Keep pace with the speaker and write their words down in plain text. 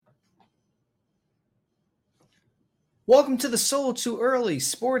Welcome to the Sold Too Early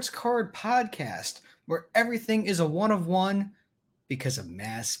Sports Card Podcast, where everything is a one of one because of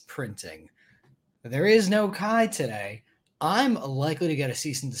mass printing. There is no Kai today. I'm likely to get a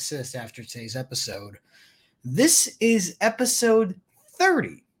cease and desist after today's episode. This is episode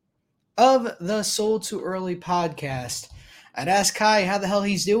 30 of the Sold Too Early podcast. I'd ask Kai how the hell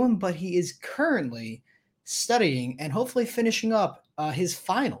he's doing, but he is currently studying and hopefully finishing up his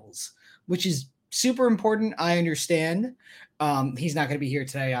finals, which is super important. I understand. He's not going to be here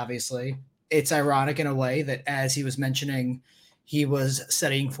today, obviously. It's ironic in a way that as he was mentioning, he was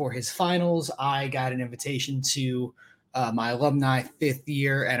studying for his finals. I got an invitation to my alumni 5th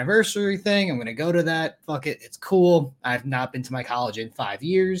year anniversary thing. I'm going to go to that. Fuck it. It's cool. I've not been to my college in 5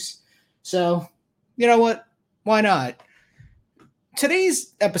 years. So, you know what? Why not?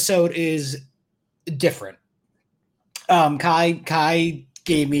 Today's episode is different. Kai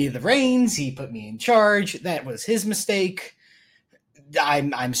gave me the reins. He put me in charge. That was his mistake.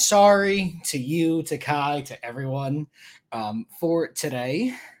 I'm sorry to you, to Kai, to everyone. For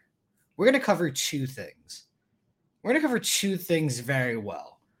today, we're going to cover two things. We're going to cover two things very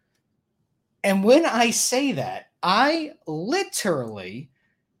well. And when I say that, I literally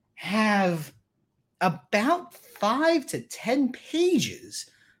have about 5 to 10 pages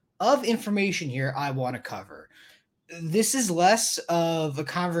of information here I want to cover. This is less of a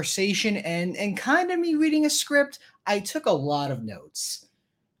conversation and kind of me reading a script. I took a lot of notes.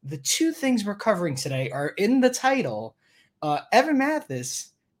 The two things we're covering today are in the title, Evan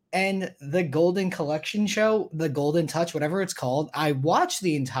Mathis and the Goldin Collection show, the Goldin Touch, whatever it's called. I watched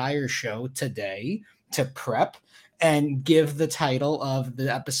the entire show today to prep and give the title of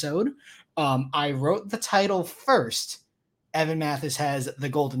the episode. I wrote the title first. Evan Mathis has the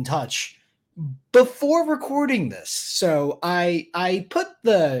Goldin Touch before recording this. So I put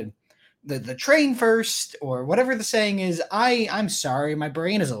the train first, or whatever the saying is. I'm sorry, my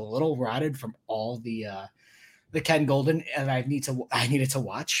brain is a little rotted from all the Ken Goldin and I needed to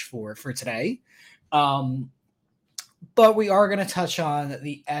watch for today. But we are going to touch on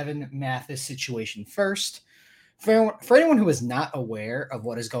the Evan Mathis situation first. For anyone who is not aware of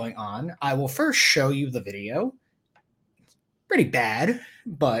what is going on, I will first show you the video. Pretty bad,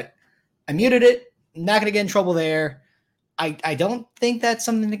 but I muted it. Not going to get in trouble there. I don't think that's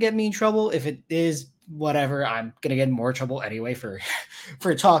something to get me in trouble. If it is, whatever. I'm going to get in more trouble anyway for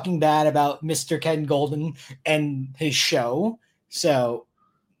talking bad about Mr. Ken Goldin and his show. So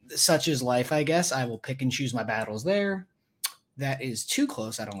such is life, I guess. I will pick and choose my battles there. That is too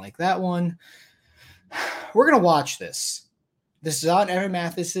close. I don't like that one. We're going to watch this. This is on Evan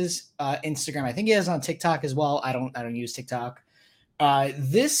Mathis's Instagram. I think he has on TikTok as well. I don't use TikTok.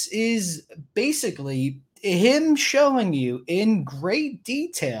 This is basically him showing you in great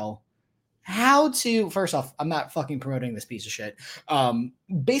detail how to, first off, I'm not fucking promoting this piece of shit.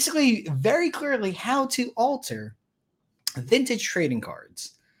 Basically, very clearly how to alter vintage trading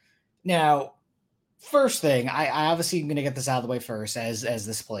cards. Now, first thing, I obviously am going to get this out of the way first as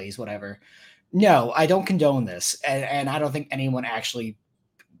this plays, whatever. No, I don't condone this. And I don't think anyone actually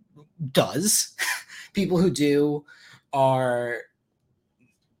does. People who do are,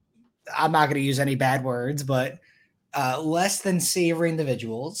 I'm not going to use any bad words, but less than savory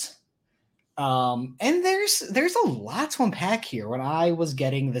individuals. And there's a lot to unpack here. When I was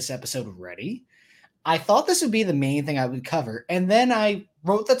getting this episode ready, I thought this would be the main thing I would cover. And then I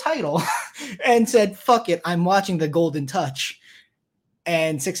wrote the title and said, fuck it, I'm watching the Goldin Touch.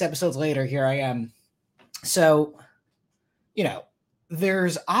 And 6 episodes later, here I am. So,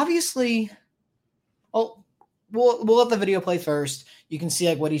 there's obviously, we'll let the video play first. You can see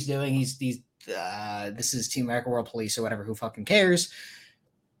like what he's doing. This is Team America World Police or whatever. Who fucking cares?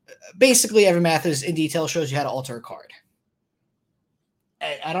 Basically, Evan Mathis in detail shows you how to alter a card.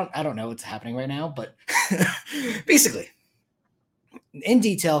 I don't know what's happening right now, but basically, in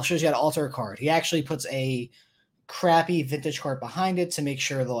detail shows you how to alter a card. He actually puts a crappy vintage card behind it to make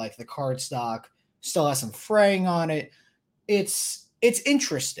sure the card stock still has some fraying on it. It's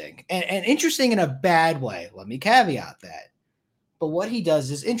interesting and interesting in a bad way. Let me caveat that. But what he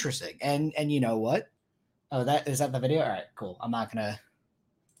does is interesting. And you know what? Oh, is that the video? All right, cool. I'm not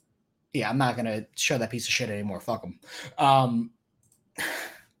gonna show that piece of shit anymore. Fuck him.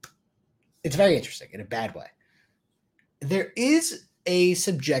 It's very interesting in a bad way. There is a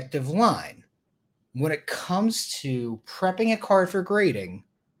subjective line when it comes to prepping a card for grading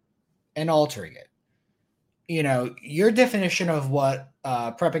and altering it. Your definition of what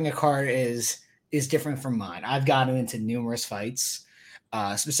prepping a card is different from mine. I've gotten into numerous fights,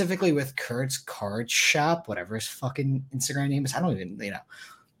 specifically with Kurt's Card Shop, whatever his fucking Instagram name is. I don't even,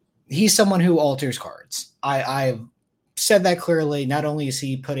 he's someone who alters cards. I've said that clearly. Not only is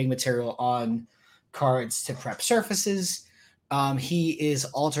he putting material on cards to prep surfaces, he is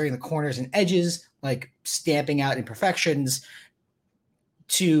altering the corners and edges, like stamping out imperfections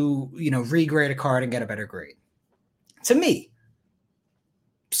to, regrade a card and get a better grade. To me,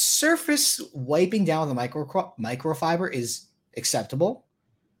 surface wiping down with a microfiber is acceptable.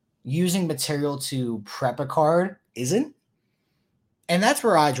 Using material to prep a card isn't. And that's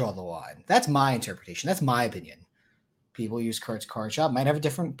where I draw the line. That's my interpretation. That's my opinion. People who use cards card shop might have a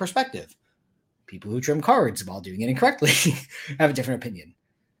different perspective. People who trim cards while doing it incorrectly have a different opinion.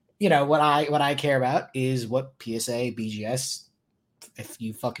 What I care about is what PSA, BGS, if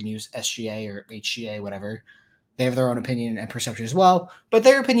you fucking use SGA or HGA, whatever, they have their own opinion and perception as well, but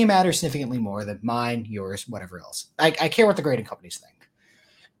their opinion matters significantly more than mine, yours, whatever else. I care what the grading companies think.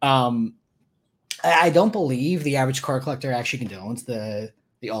 I don't believe the average card collector actually condones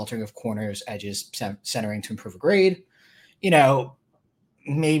the altering of corners, edges, centering to improve a grade.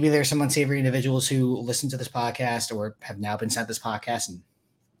 Maybe there's some unsavory individuals who listen to this podcast or have now been sent this podcast and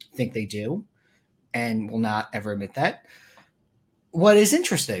think they do and will not ever admit that. What is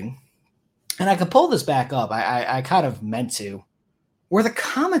interesting, and I could pull this back up, I kind of meant to, were the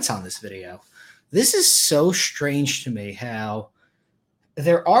comments on this video. This is so strange to me how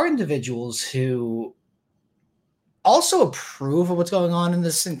there are individuals who also approve of what's going on in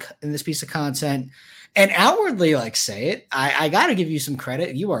this piece of content and outwardly say it. I got to give you some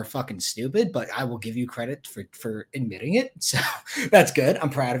credit. You are fucking stupid, but I will give you credit for admitting it. So that's good. I'm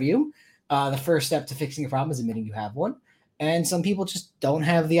proud of you. The first step to fixing a problem is admitting you have one. And some people just don't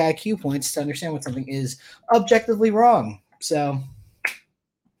have the IQ points to understand when something is objectively wrong. So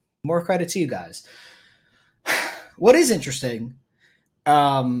more credit to you guys. What is interesting,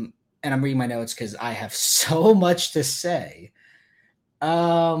 and I'm reading my notes because I have so much to say.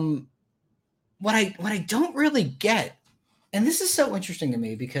 What I don't really get, and this is so interesting to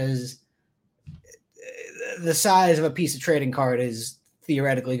me because the size of a piece of trading card is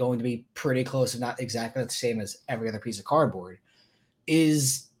theoretically going to be pretty close, if not exactly the same as every other piece of cardboard,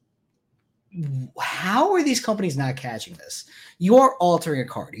 is how are these companies not catching this? You are altering a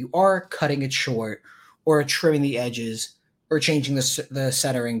card. You are cutting it short or trimming the edges or changing the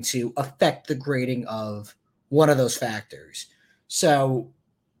centering to affect the grading of one of those factors. So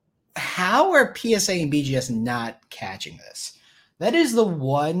how are PSA and BGS not catching this? That is the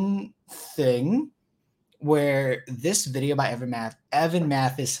one thing where this video by Evan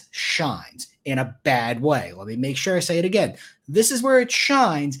Mathis shines in a bad way. Let me make sure I say it again. This is where it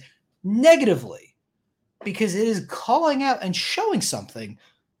shines negatively because it is calling out and showing something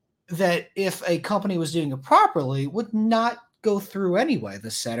that if a company was doing it properly would not go through anyway. The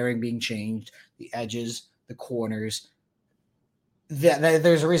centering being changed, the edges, the corners.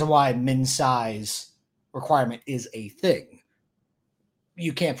 There's a reason why min size requirement is a thing.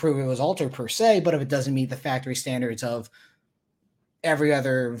 You can't prove it was altered per se, but if it doesn't meet the factory standards of every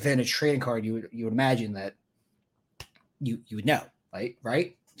other vintage trading card, you would imagine that you would know,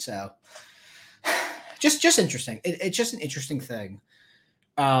 right? So just interesting. It's just an interesting thing.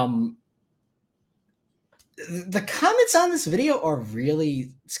 The comments on this video are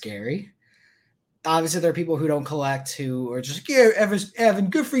really scary. Obviously, there are people who don't collect who are just, yeah, Evan,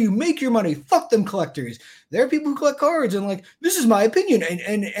 good for you. Make your money. Fuck them collectors. There are people who collect cards and this is my opinion.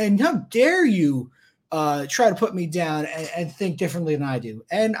 And how dare you try to put me down and think differently than I do.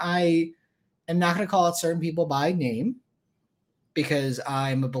 And I am not going to call out certain people by name because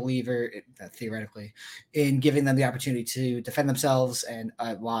I'm a believer, theoretically, in giving them the opportunity to defend themselves. And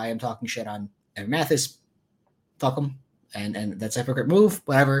while I'm talking shit on Evan Mathis, fuck them. And that's a hypocrite move,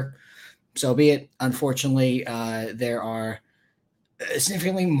 whatever. So be it. Unfortunately, there are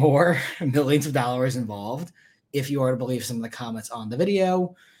significantly more millions of dollars involved if you are to believe some of the comments on the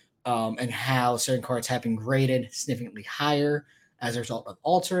video and how certain cards have been graded significantly higher as a result of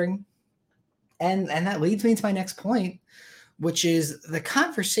altering. And that leads me to my next point, which is the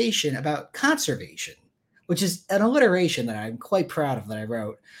conversation about conservation, which is an alliteration that I'm quite proud of that I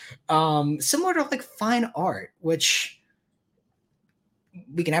wrote. Similar to fine art, which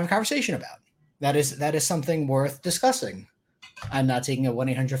we can have a conversation about. That is something worth discussing. I'm not taking a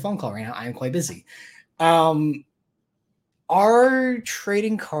 1-800 phone call right now. I am quite busy. Are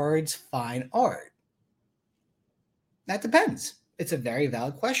trading cards fine art? That depends. It's a very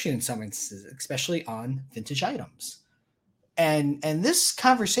valid question in some instances, especially on vintage items. And this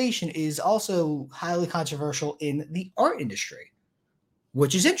conversation is also highly controversial in the art industry,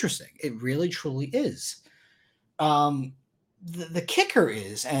 which is interesting. It really, truly is. The kicker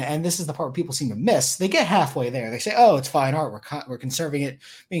is, and this is the part where people seem to miss, they get halfway there. They say, oh, it's fine art. We're conserving it,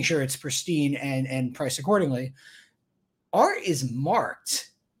 making sure it's pristine and priced accordingly. art is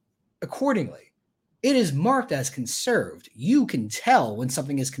marked accordingly. It is marked as conserved. You can tell when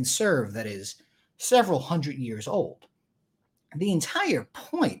something is conserved that is several hundred years old. The entire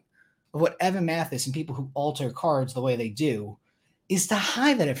point of what Evan Mathis and people who alter cards the way they do is to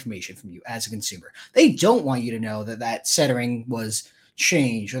hide that information from you as a consumer. They don't want you to know that that centering was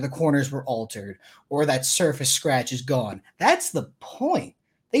changed or the corners were altered or that surface scratch is gone. That's the point.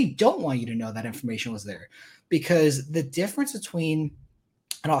 They don't want you to know that information was there, because the difference between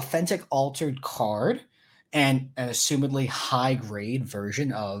an authentic altered card and an assumedly high grade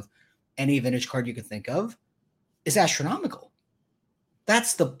version of any vintage card you can think of is astronomical.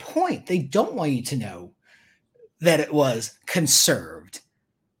 That's the point. They don't want you to know that it was conserved.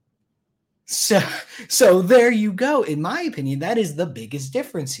 So there you go. In my opinion, that is the biggest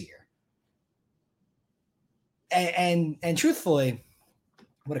difference here. And truthfully,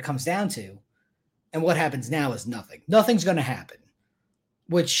 what it comes down to and what happens now is nothing. Nothing's going to happen,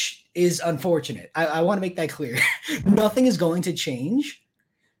 which is unfortunate. I want to make that clear. Nothing is going to change.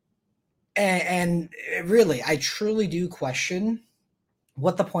 And really, I truly do question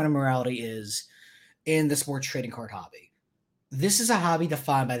what the point of morality is in the sports trading card hobby. This is a hobby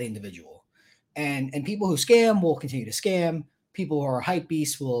defined by the individual. And people who scam will continue to scam. People who are hype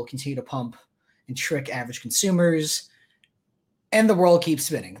beasts will continue to pump and trick average consumers. And the world keeps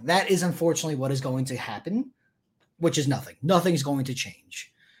spinning. That is unfortunately what is going to happen, which is nothing. Nothing's going to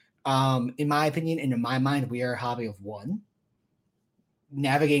change. In my opinion, and in my mind, we are a hobby of one.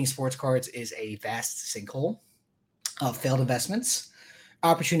 Navigating sports cards is a vast sinkhole of failed investments,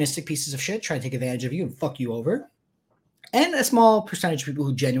 opportunistic pieces of shit trying to take advantage of you and fuck you over, and a small percentage of people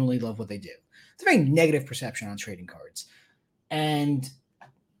who genuinely love what they do. It's a very negative perception on trading cards. And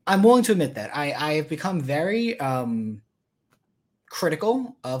I'm willing to admit that. I have become very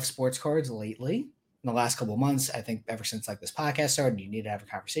critical of sports cards lately in the last couple of months. I think ever since like this podcast started, you need to have a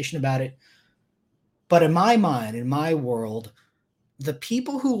conversation about it. But in my mind, in my world, the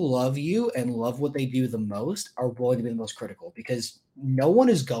people who love you and love what they do the most are willing to be the most critical, because no one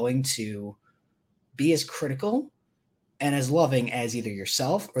is going to be as critical and as loving as either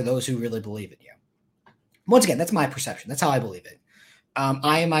yourself or those who really believe in you. Once again, that's my perception. That's how I believe it.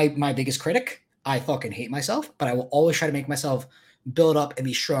 I am my biggest critic. I fucking hate myself, but I will always try to make myself build up and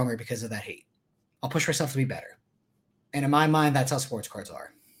be stronger because of that hate. I'll push myself to be better. And in my mind, that's how sports cards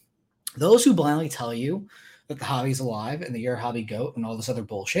are. Those who blindly tell you that the hobby is alive and that you're a hobby goat and all this other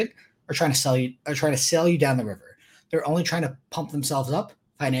bullshit are trying to sell you down the river. They're only trying to pump themselves up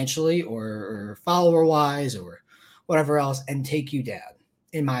financially or follower wise or whatever else and take you down,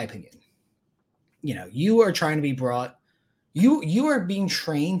 in my opinion. You know, you are trying to be brought, you are being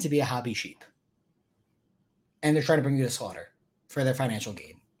trained to be a hobby sheep. And they're trying to bring you to slaughter for their financial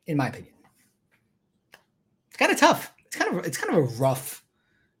gain, in my opinion. It's kind of tough. It's kind of a rough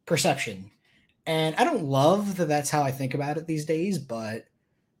perception. And I don't love that that's how I think about it these days, but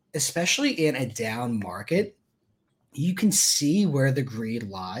especially in a down market, you can see where the greed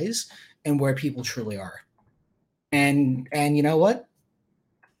lies and where people truly are. And you know what?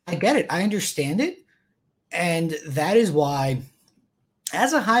 I get it. I understand it. And that is why,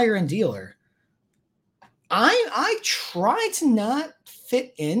 as a higher end dealer, I try to not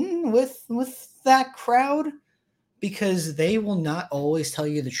fit in with that crowd, because they will not always tell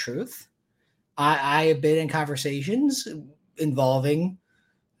you the truth. I have been in conversations involving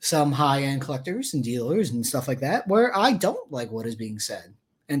some high-end collectors and dealers and stuff like that where I don't like what is being said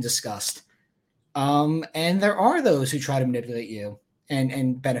and discussed. And there are those who try to manipulate you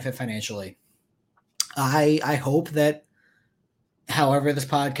and benefit financially. I hope that however this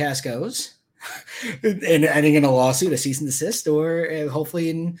podcast goes, and ending in a lawsuit, a cease and desist, or hopefully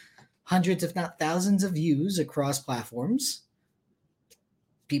in hundreds, if not thousands of views across platforms,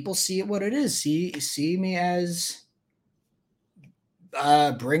 people see it what it is. See me as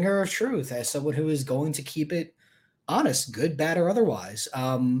a bringer of truth, as someone who is going to keep it honest, good, bad, or otherwise.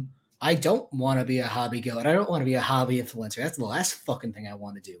 I don't want to be a hobby goat. I don't want to be a hobby influencer. That's the last fucking thing I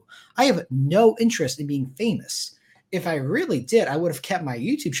want to do. I have no interest in being famous. If I really did, I would have kept my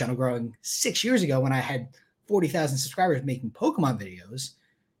YouTube channel growing 6 years ago when I had 40,000 subscribers making Pokemon videos.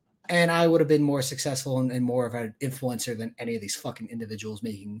 And I would have been more successful and more of an influencer than any of these fucking individuals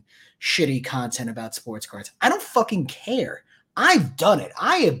making shitty content about sports cards. I don't fucking care. I've done it.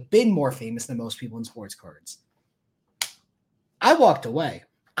 I have been more famous than most people in sports cards. I walked away.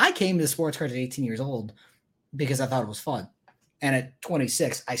 I came to sports cards at 18 years old because I thought it was fun. And at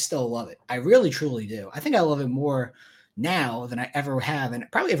 26, I still love it. I really, truly do. I think I love it more now than I ever have and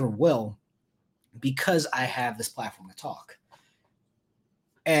probably ever will, because I have this platform to talk.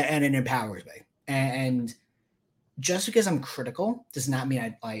 And it empowers me. And just because I'm critical does not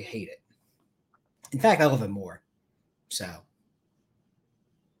mean I hate it. In fact, I love it more. So,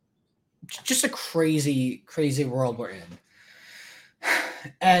 just a crazy, crazy world we're in.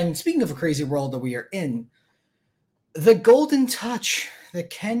 And speaking of a crazy world that we are in, the Goldin Touch, the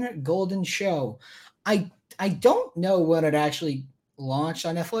Ken Goldin show. I don't know when it actually launched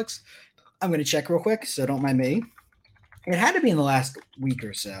on Netflix. I'm going to check real quick, so don't mind me. It had to be in the last week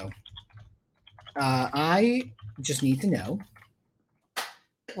or so. I just need to know.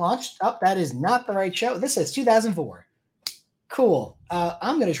 Launched up. That is not the right show. This says 2004. Cool.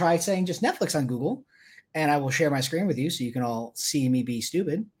 I'm going to try saying just Netflix on Google, and I will share my screen with you so you can all see me be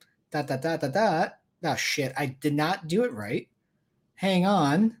stupid. Dot, dot, dot, dot, dot. Oh, shit. I did not do it right. Hang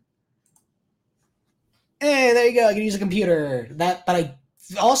on. Hey, there you go. I can use a computer. But I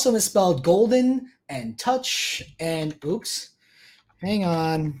also misspelled Goldin and touch and oops. Hang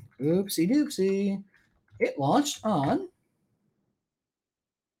on. Oopsie doopsie. It launched on.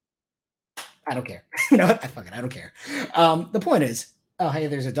 I don't care. You know what? I don't care. The point is, oh, hey,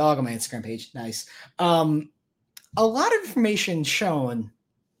 there's a dog on my Instagram page. Nice. A lot of information shown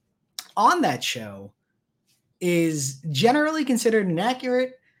on that show is generally considered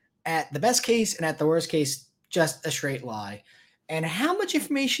inaccurate at the best case, and at the worst case, just a straight lie. And how much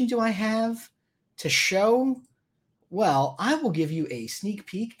information do I have to show? Well, I will give you a sneak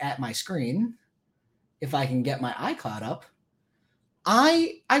peek at my screen if I can get my iCloud up.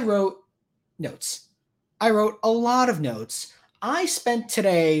 I wrote notes. I wrote a lot of notes. I spent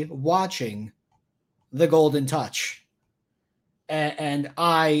today watching The Goldin Touch, and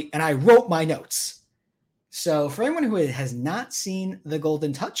I wrote my notes. So for anyone who has not seen The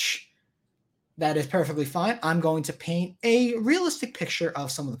Goldin Touch, that is perfectly fine. I'm going to paint a realistic picture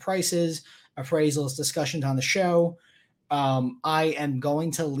of some of the prices, appraisals, discussions on the show. I am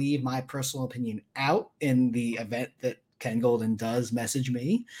going to leave my personal opinion out in the event that Ken Goldin does message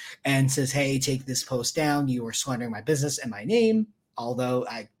me and says, hey, take this post down. You are slandering my business and my name. Although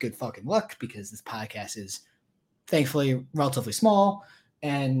good fucking luck, because this podcast is thankfully relatively small.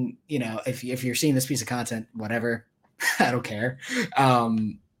 And, you know, if you're seeing this piece of content, whatever, I don't care.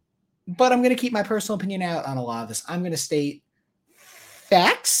 But I'm going to keep my personal opinion out on a lot of this. I'm going to state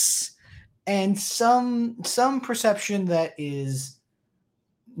facts and some perception that is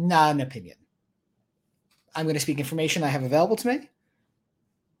not an opinion. I'm going to speak information I have available to me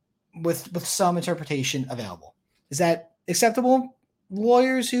with some interpretation available. Is that acceptable?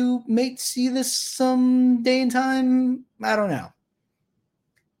 Lawyers who may see this some day and time, I don't know.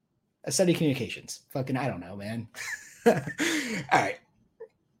 I study communications. Fucking, I don't know, man. All right.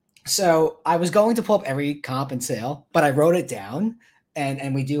 So I was going to pull up every comp and sale, but I wrote it down.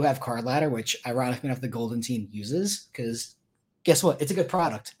 And we do have Card Ladder, which ironically enough the Goldin team uses, because guess what? It's a good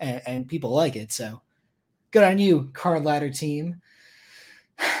product and people like it. So good on you, Card Ladder team.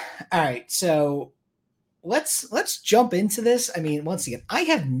 All right, so let's jump into this. I mean, once again, I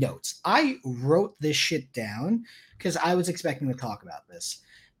have notes. I wrote this shit down because I was expecting to talk about this.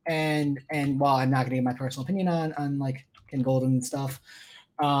 And while I'm not going to give my personal opinion on like Ken Goldin and stuff,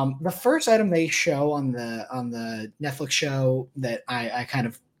 the first item they show on the Netflix show that I kind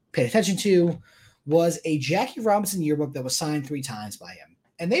of paid attention to was a Jackie Robinson yearbook that was signed 3 times by him,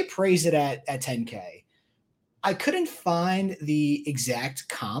 and they praised it at $10K. I couldn't find the exact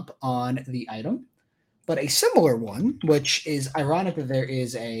comp on the item, but a similar one, which is ironic that there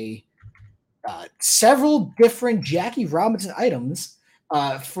is a several different Jackie Robinson items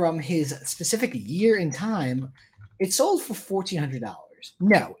from his specific year and time. It sold for $1,400.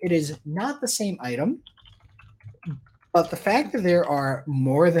 No, it is not the same item, but the fact that there are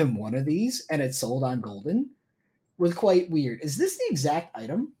more than one of these and it's sold on Goldin was quite weird. Is this the exact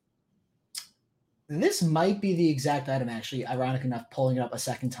item? This might be the exact item, actually, ironic enough, pulling it up a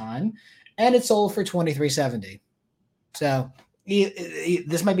second time, and it sold for $23.70. So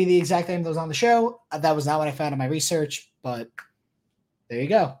this might be the exact item that was on the show. That was not what I found in my research, but there you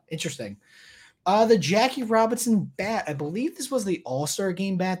go. Interesting. The Jackie Robinson bat, I believe this was the All-Star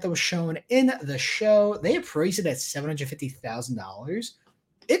Game bat that was shown in the show. They appraised it at $750,000.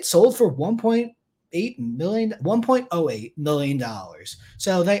 It sold for $1.08 million.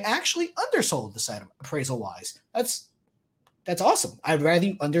 So they actually undersold this item appraisal-wise. That's awesome. I'd rather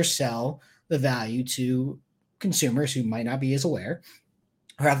you undersell the value to consumers who might not be as aware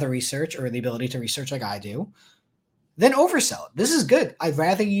or have the research or the ability to research like I do, then oversell it. This is good. I'd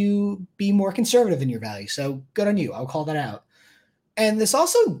rather you be more conservative in your value. So good on you. I'll call that out. And this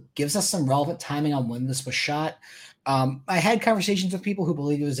also gives us some relevant timing on when this was shot. I had conversations with people who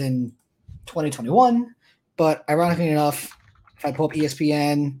believe it was in 2021, but ironically enough, if I pull up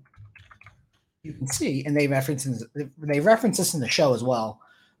ESPN, you can see, and they reference this in the show as well.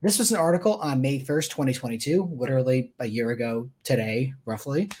 This was an article on May 1st, 2022, literally a year ago today,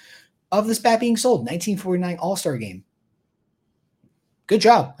 roughly, of this bat being sold, 1949 All-Star game. Good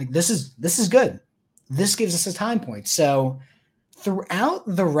job. Like this is good. This gives us a time point. So throughout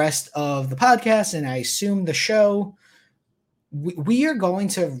the rest of the podcast, and I assume the show, we are going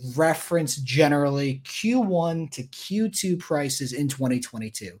to reference generally Q1 to Q2 prices in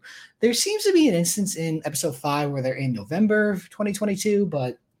 2022. There seems to be an instance in episode 5 where they're in November of 2022,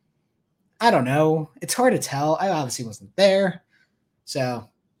 but I don't know. It's hard to tell. I obviously wasn't there. So,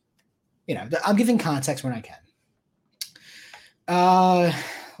 I'm giving context when I can.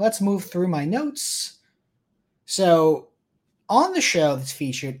 Let's move through my notes. So, on the show that's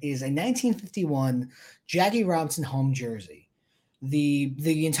featured is a 1951 Jackie Robinson home jersey.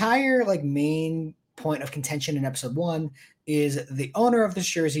 The entire main point of contention in episode 1 is the owner of this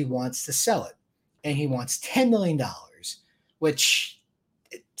jersey wants to sell it, and he wants $10 million, which,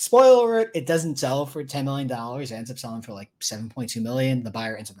 spoiler, it doesn't sell for $10 million. It ends up selling for $7.2 million. The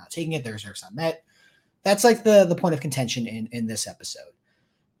buyer ends up not taking it. The reserve's not met. That's the point of contention in this episode.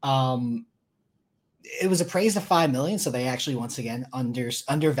 It was appraised at $5 million, so they actually once again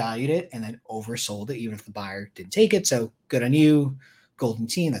undervalued it and then oversold it, even if the buyer didn't take it. So good on you, Goldin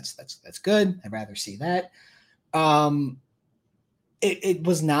team. That's good. I'd rather see that. It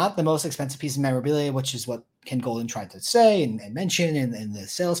was not the most expensive piece of memorabilia, which is what Ken Goldin tried to say and mention in the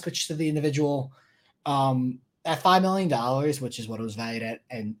sales pitch to the individual. At $5 million, which is what it was valued at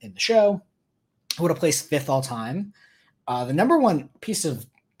in the show, it would have placed 5th all time. The number one piece of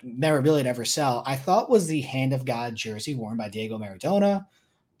memorabilia to ever sell, I thought, was the Hand of God jersey worn by Diego Maradona,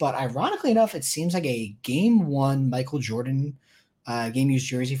 but ironically enough, it seems like a Game 1 Michael Jordan game used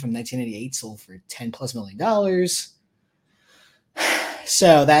jersey from 1988 sold for $10+ million.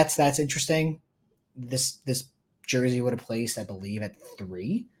 So that's interesting. This jersey would have placed, I believe, at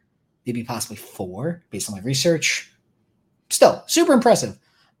 3, maybe possibly 4, based on my research. Still, super impressive.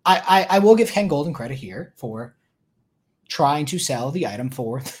 I will give Ken Goldin credit here for trying to sell the item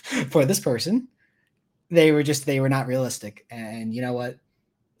for this person. They were not realistic. And you know what?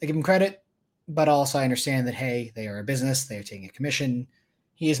 I give him credit, but also I understand that, hey, they are a business. They are taking a commission.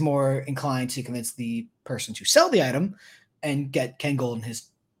 He is more inclined to convince the person to sell the item and get Ken Goldin his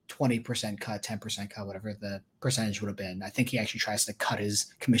 20% cut, 10% cut, whatever the percentage would have been. I think he actually tries to cut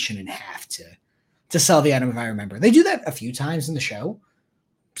his commission in half to sell the item, if I remember. They do that a few times in the show.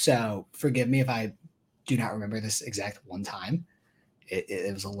 So forgive me if I do not remember this exact one time.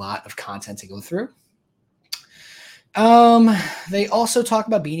 It was a lot of content to go through. They also talk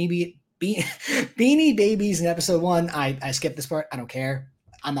about Beanie Babies in episode 1. I skipped this part. I don't care.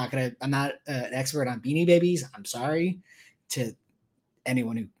 I'm not an expert on Beanie Babies. I'm sorry to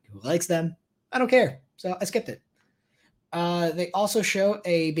anyone who likes them. I don't care. So I skipped it. They also show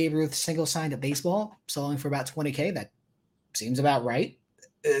a Babe Ruth single signed at baseball selling for about $20K. That seems about right.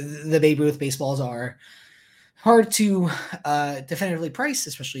 The Babe Ruth baseballs are hard to definitively price,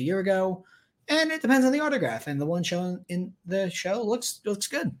 especially a year ago, and it depends on the autograph. And the one shown in the show looks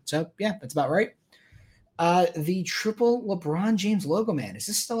good. So yeah, that's about right. The triple LeBron James logo man. Is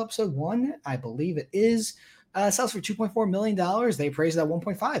this still episode 1? I believe it is. Sells for $2.4 million. They appraised it at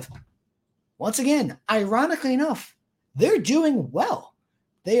 1.5. Once again, ironically enough, they're doing well.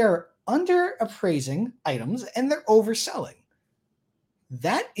 They are under appraising items and they're overselling.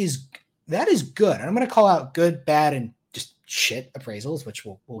 That is good. And I'm going to call out good, bad, and just shit appraisals, which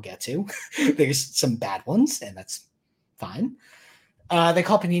we'll get to. There's some bad ones, and that's fine. They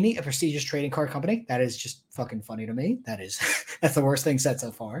call Panini a prestigious trading card company. That is just fucking funny to me. That's the worst thing said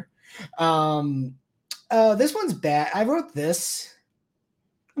so far. This one's bad. I wrote this.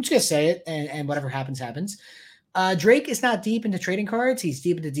 I'm just going to say it, and whatever happens, happens. Drake is not deep into trading cards. He's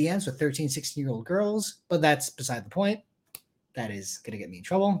deep into DMs with 13, 16-year-old girls, but that's beside the point. That is going to get me in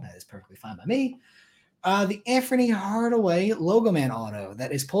trouble. That is perfectly fine by me. The Anthony Hardaway Logo Man auto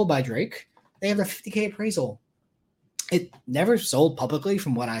that is pulled by Drake. They have a $50K appraisal. It never sold publicly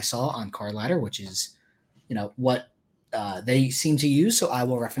from what I saw on Card Ladder, which is, what they seem to use. So I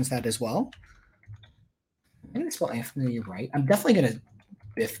will reference that as well. I'm going to spell Anthony right. I'm definitely going to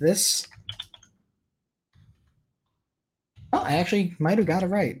biff this. Oh, I actually might have got it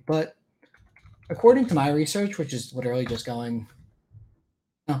right, but according to my research, which is literally just going,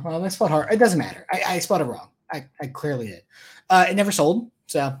 oh, well, I spelled hard. It doesn't matter. I spelled it wrong. I clearly did. It never sold.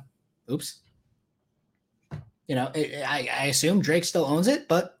 So, oops. I assume Drake still owns it,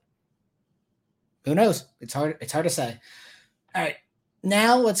 but who knows? It's hard to say. All right.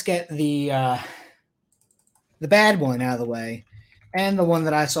 Now let's get the bad one out of the way. And the one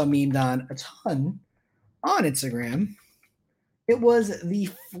that I saw memed on a ton on Instagram, it was the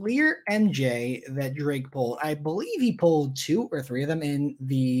Fleer MJ that Drake pulled. I believe he pulled 2 or 3 of them in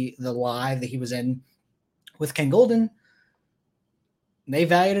the live that he was in with Ken Goldin. They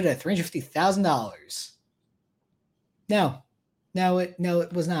valued it at $350,000. No,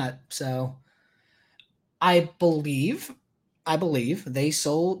 it was not. So I believe they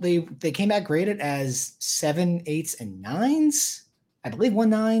came back graded as 7, 8s, and 9s. I believe 1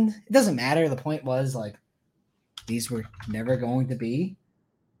 9. It doesn't matter. The point was like these were never going to be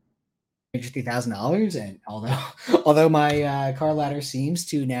 $50,000. And although my car ladder seems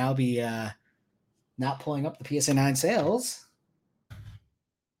to now be not pulling up the PSA 9 sales.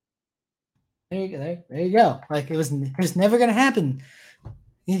 There you go. Like it was never gonna happen.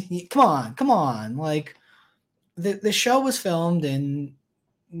 Come on. Like the show was filmed in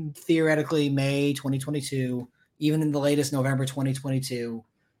theoretically May 2022, even in the latest November 2022.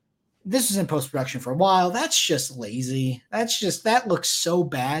 This was in post-production for a while. That's just lazy. That looks so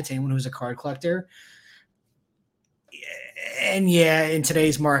bad to anyone who's a card collector. And yeah, in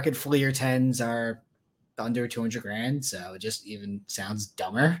today's market, Fleer 10s are under 200 grand, so it just even sounds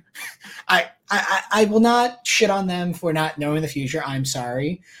dumber. I will not shit on them for not knowing the future. I'm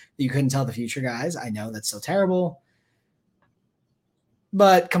sorry that you couldn't tell the future, guys. I know that's so terrible.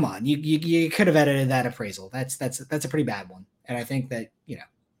 But come on, you could have edited that appraisal. That's a pretty bad one. And I think that,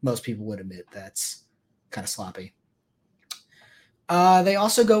 most people would admit that's kind of sloppy. They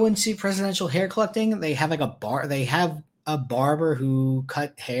also go into presidential hair collecting. They have they have a barber who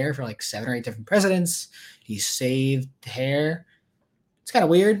cut hair for like 7 or 8 different presidents. He saved hair. It's kind of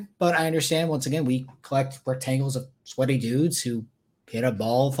weird, but I understand. Once again, we collect rectangles of sweaty dudes who hit a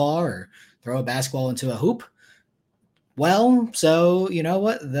ball far or throw a basketball into a hoop. Well, so you know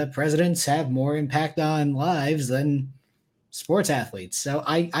what? The presidents have more impact on lives than sports athletes. So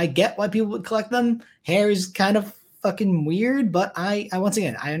I get why people would collect them. Hair is kind of fucking weird, but I once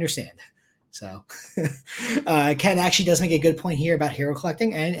again, I understand. So Ken actually does make a good point here about hero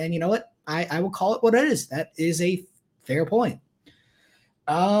collecting, and you know what? I will call it what it is. That is a fair point.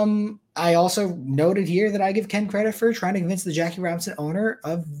 I also noted here that I give Ken credit for trying to convince the Jackie Robinson owner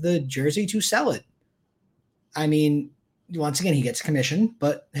of the jersey to sell it. I mean, once again, he gets commission,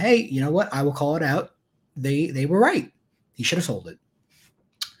 but hey, you know what? I will call it out. They were right. He should have sold it.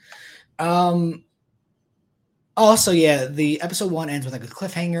 Also, yeah, the episode 1 ends with like a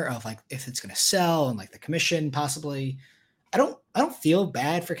cliffhanger of like if it's gonna sell and like the commission possibly. I don't feel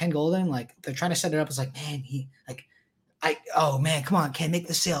bad for Ken Goldin. Like they're trying to set it up as like, man, oh man, come on, Ken, make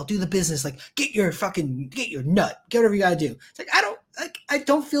the sale, do the business, like get your nut, get whatever you gotta do. It's like I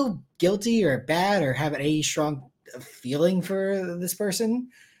don't feel guilty or bad or have a strong feeling for this person.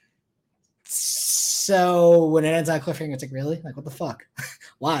 So when it ends on cliffhanger, it's like, really? Like, what the fuck?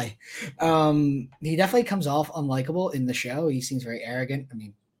 Why? He definitely comes off unlikable in the show. He seems very arrogant. I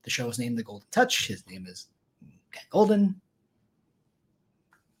mean, the show is named The Golden Touch. His name is Ken Goldin.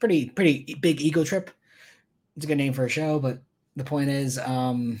 Pretty big ego trip. It's a good name for a show, but the point is,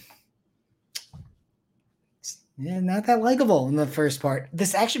 not that likable in the first part.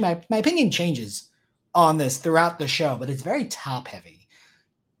 This actually, my opinion changes on this throughout the show, but it's very top heavy.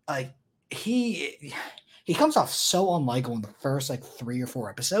 Like, he comes off so unlikable in the first like 3 or 4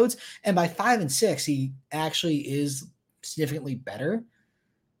 episodes, and by 5 and 6 he actually is significantly better.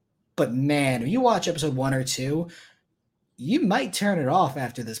 But man, if you watch episode 1 or 2, you might turn it off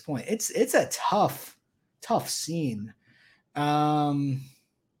after this point. It's a tough scene. Cutting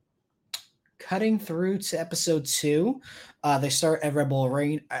through to episode 2, they start at Red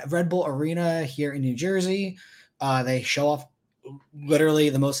Bull Arena here in New Jersey. They show off literally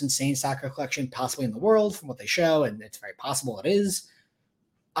the most insane soccer collection possibly in the world from what they show, and it's very possible it is.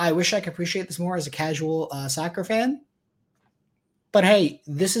 I wish I could appreciate this more as a casual soccer fan. But hey,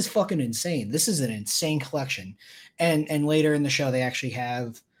 this is fucking insane. This is an insane collection. And later in the show, they actually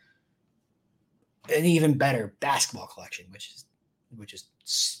have an even better basketball collection, which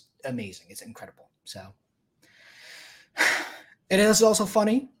is amazing. It's incredible. So it is also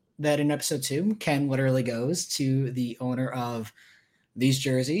funny that in episode 2, Ken literally goes to the owner of these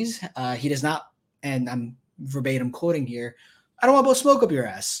jerseys. He does not, and I'm verbatim quoting here, I don't want to blow smoke up your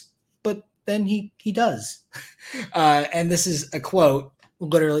ass. But then he does. And this is a quote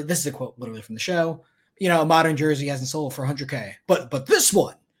literally from the show. You know, a modern jersey hasn't sold for $100K, but this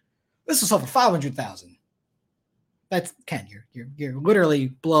will sell for $500,000. That's Ken. You're literally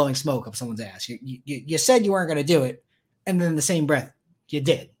blowing smoke up someone's ass. You said you weren't going to do it, and then in the same breath, you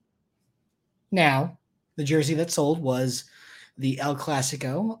did. Now, the jersey that sold was the El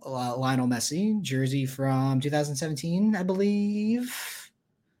Clasico, Lionel Messi jersey from 2017, I believe.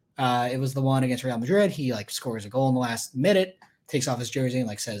 It was the one against Real Madrid. He like scores a goal in the last minute, takes off his jersey, and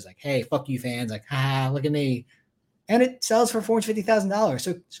like says like, "Hey, fuck you, fans!" Like, "Ha, look at me," and it sells for $450,000.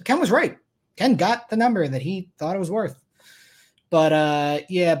 So Ken was right. Ken got the number that he thought it was worth. But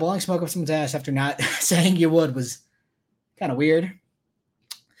yeah, blowing smoke up someone's ass after not saying you would was kind of weird.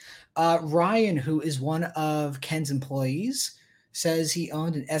 Ryan, who is one of Ken's employees, says he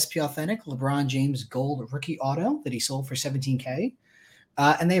owned an SP Authentic LeBron James Gold rookie auto that he sold for $17K,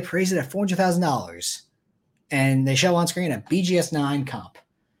 and they appraised it at $400,000. And they show on screen a BGS 9 comp.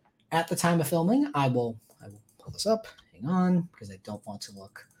 At the time of filming, I will pull this up. Hang on, because I don't want to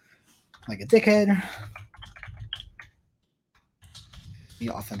look like a dickhead. The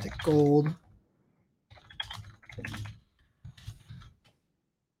authentic gold.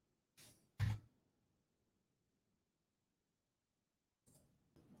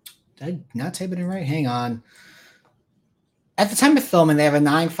 Did I not type it in right? Hang on. At the time of filming, they have a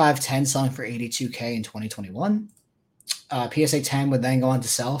 9.510 selling for $82K in 2021. PSA 10 would then go on to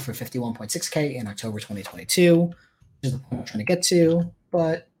sell for $51.6K in October 2022, which is the point I'm trying to get to.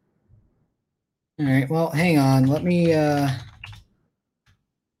 But all right, well, hang on. Let me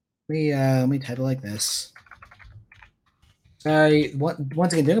type it like this. Sorry,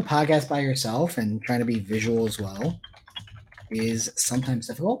 once again, doing a podcast by yourself and trying to be visual as well is sometimes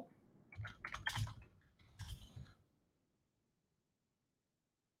difficult.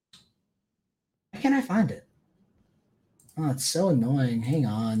 Why can't I find it? Oh, it's so annoying. Hang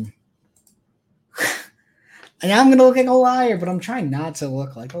on. And I'm gonna look like a liar, but I'm trying not to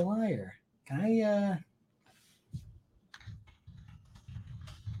look like a liar. Can I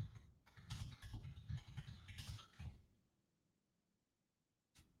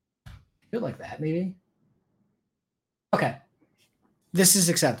do it like that, maybe? Okay. This is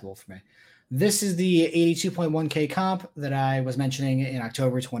acceptable for me. This is the 82.1K comp that I was mentioning in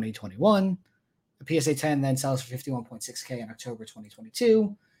October 2021. The PSA 10 then sells for 51.6K in October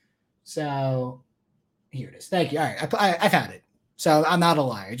 2022. So here it is. Thank you. All right, I found it. So I'm not a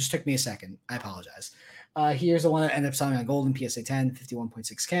liar. It just took me a second. I apologize. Here's the one that ended up selling on Goldin PSA 10,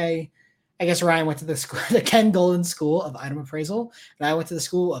 51.6K. I guess Ryan went to the school, the Ken Goldin School of Item Appraisal, and I went to the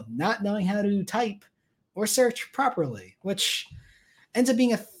school of not knowing how to type or search properly, which ends up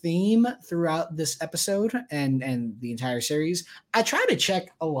being a theme throughout this episode and the entire series. I try to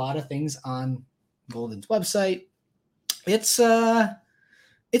check a lot of things on Goldin's website.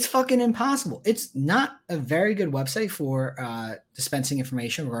 It's fucking impossible. It's not a very good website for dispensing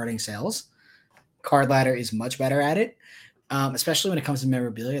information regarding sales. Card Ladder is much better at it, especially when it comes to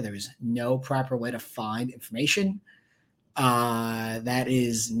memorabilia. There is no proper way to find information. That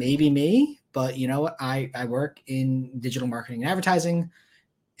is maybe me, but you know what? I work in digital marketing and advertising,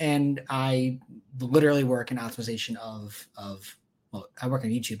 and I literally work in optimization of well, I work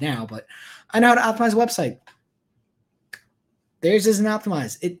on YouTube now, but I know how to optimize a website. Theirs isn't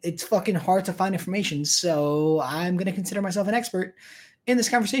optimized. It's fucking hard to find information. So I'm going to consider myself an expert in this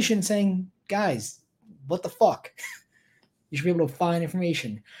conversation saying, guys, what the fuck? You should be able to find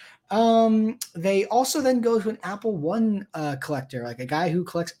information. They also then go to an Apple One collector, like a guy who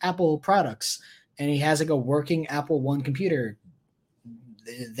collects Apple products, and he has like a working Apple One computer.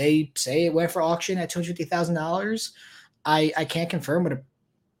 They say it went for auction at $250,000. I can't confirm what it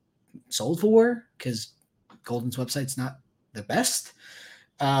sold for because Goldin's website's not the best.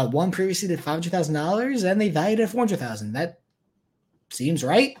 One previously did $500,000 and they valued it at $400,000. That seems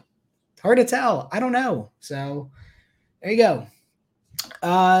right. Hard to tell. I don't know. So there you go.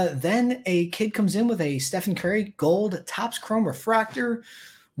 Then a kid comes in with a Stephen Curry gold Topps Chrome refractor,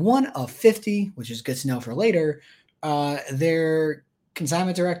 1 of 50, which is good to know for later. Their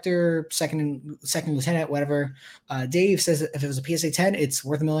consignment director, second lieutenant, whatever, Dave says that if it was a PSA 10, it's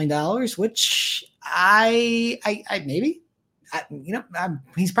worth $1 million, which I maybe,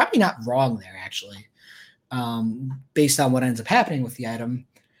 he's probably not wrong there actually, based on what ends up happening with the item.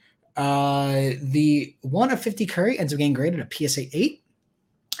 The 1 of 50 Curry ends up getting graded a PSA 8,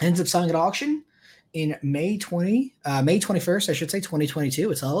 ends up selling at auction in May 21st, I should say,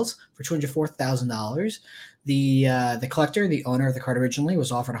 2022. It sells for $204,000. The collector, the owner of the card originally,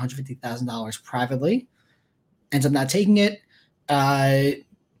 was offered $150,000 privately. Ends up not taking it. You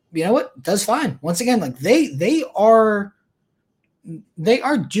know what? Does fine. Once again, like they are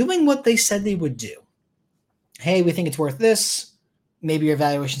doing what they said they would do. Hey, we think it's worth this. Maybe your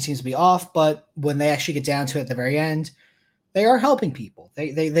valuation seems to be off, but when they actually get down to it at the very end, they are helping people.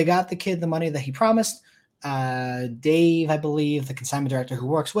 They got the kid the money that he promised. Dave, I believe, the consignment director who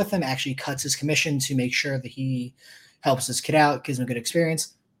works with him, actually cuts his commission to make sure that he helps this kid out, gives him a good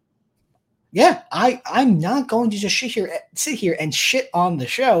experience. Yeah, I'm not going to just sit here and shit on the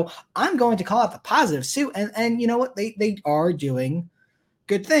show. I'm going to call out the positives too. And you know what? They are doing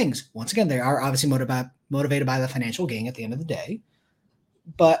good things. Once again, they are obviously motivated by the financial gain at the end of the day.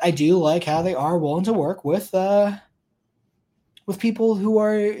 But I do like how they are willing to work with people who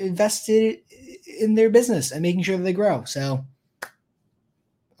are invested in their business and making sure that they grow. So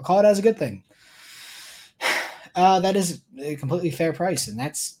I'll call it as a good thing. That is a completely fair price, and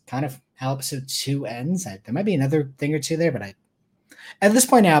that's kind of how episode 2 ends. There might be another thing or two there, but at this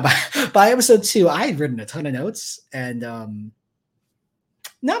point now, by episode 2, I had written a ton of notes, and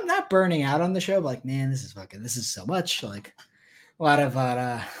not burning out on the show, but like, man, this is so much. Like a lot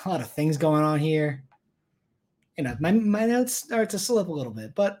of things going on here. You know, my notes start to slip a little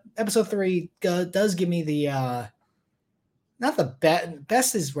bit, but episode 3 does give me the not the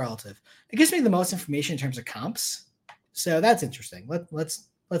best is relative. It gives me the most information in terms of comps, so that's interesting. Let's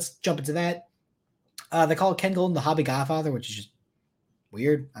jump into that. They call Ken Goldin the Hobby Godfather, which is just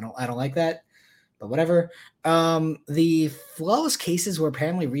weird. I don't like that, but whatever. The flawless cases were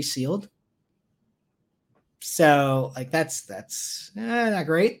apparently resealed, so like that's not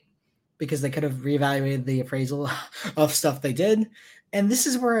great because they could have reevaluated the appraisal of stuff they did. And this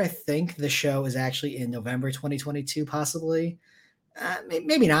is where I think the show is actually in November 2022, possibly.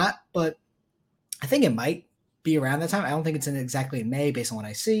 Maybe not, but I think it might be around that time. I don't think it's exactly in May based on what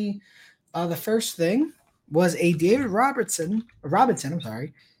I see. The first thing was a David Robinson, Flawless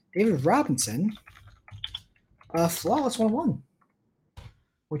 101,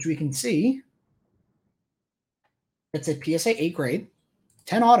 which we can see. It's a PSA 8 grade,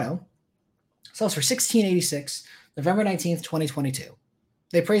 10 auto, sells for $16.86, November 19th, 2022.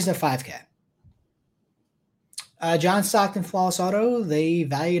 They praised it at $5K. John Stockton Flawless Auto, they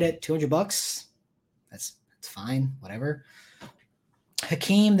valued at $200. That's fine, whatever.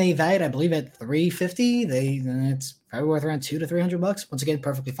 Hakeem, they valued, I believe, at $350. It's probably worth around $200 to $300. Once again,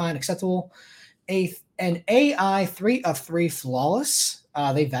 perfectly fine, acceptable. An AI 3 of 3 Flawless,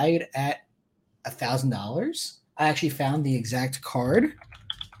 they valued at $1,000. I actually found the exact card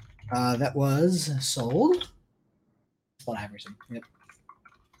that was sold. Yep.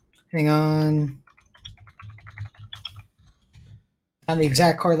 Hang on. On the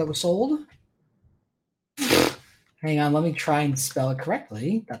exact card that was sold. Hang on, let me try and spell it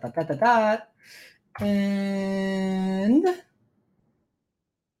correctly. ... And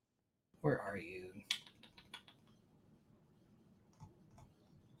where are you?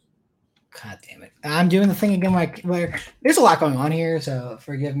 God damn it. I'm doing the thing again where there's a lot going on here, so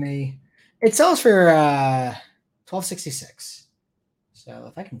forgive me. It sells for $12.66. So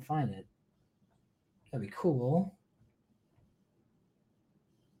if I can find it, that'd be cool.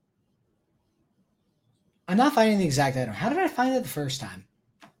 I'm not finding the exact item. How did I find it the first time?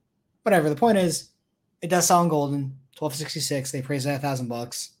 Whatever. The point is, it does sell in Goldin. $12.66. They praise that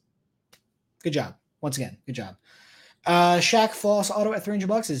 $1,000. Good job. Once again, good job. Shaq Flawless Auto at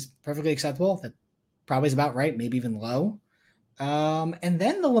 $300 is perfectly acceptable. That probably is about right, maybe even low. And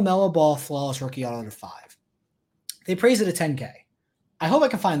then the LaMelo Ball Flawless Rookie Auto to 5. They praise it at $10K. I hope I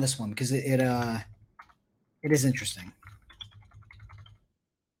can find this one because it is interesting.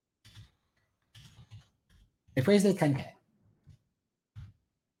 They praised it at $10K.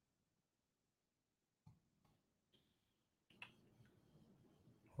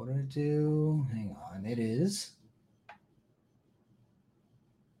 What did it do? Hang on. It is.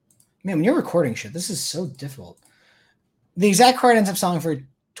 Man, when you're recording shit, this is so difficult. The exact card ends up selling for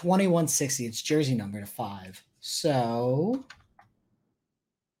 $21.60. It's jersey number to 5. So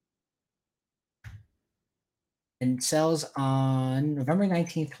it sells on November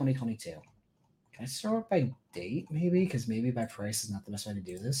 19th, 2022. Can I start by date, maybe? Because maybe by price is not the best way to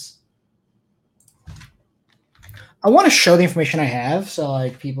do this. I want to show the information I have so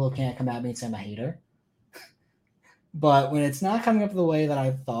like people can't come at me and say I'm a hater. But when it's not coming up the way that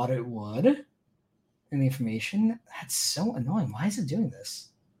I thought it would in the information, that's so annoying. Why is it doing this?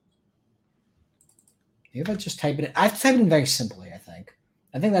 Maybe if I just type it in. I have to type it in very simply, I think.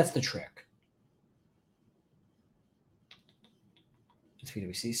 I think that's the trick. It's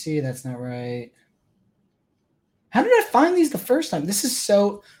PWCC. That's not right. How did I find these the first time? This is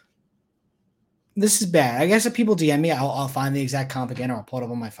bad. I guess if people DM me, I'll find the exact comp again or I'll pull it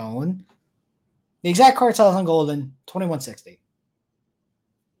up on my phone. The exact card sells on Goldin, $21.60.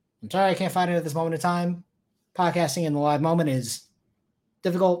 I'm sorry I can't find it at this moment in time. Podcasting in the live moment is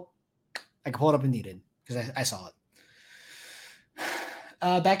difficult. I can pull it up when needed because I saw it.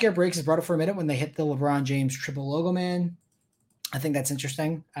 Backyard Breaks is brought up for a minute when they hit the LeBron James triple logo man. I think that's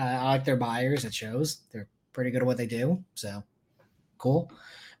interesting. I like their buyers. It shows they're pretty good at what they do. So cool.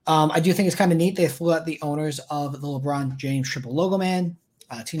 I do think it's kind of neat they flew out the owners of the LeBron James Triple Logo Man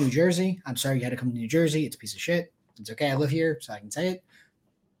to New Jersey. I'm sorry you had to come to New Jersey. It's a piece of shit. It's okay. I live here, so I can say it.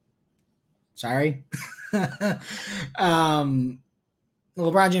 Sorry. The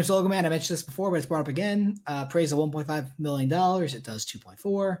LeBron James Logo Man, I mentioned this before, but it's brought up again. Praised at $1.5 million. It does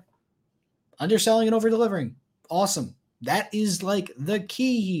 2.4. Underselling and over-delivering. Awesome. That is like the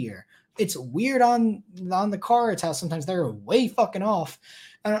key here. It's weird on the cards how sometimes they're way fucking off,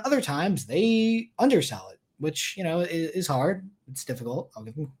 and other times they undersell it, which, you know, is hard. It's difficult. I'll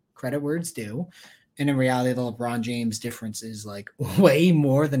give them credit where it's due. And in reality, the LeBron James difference is like way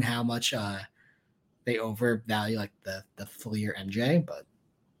more than how much they overvalue like the full year MJ. But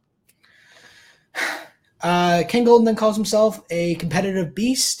Ken Goldin then calls himself a competitive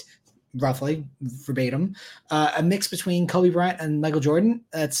beast, roughly verbatim, a mix between Kobe Bryant and Michael Jordan.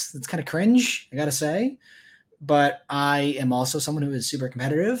 That's kind of cringe, I gotta say. But I am also someone who is super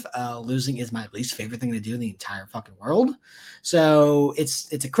competitive. Losing is my least favorite thing to do in the entire fucking world. So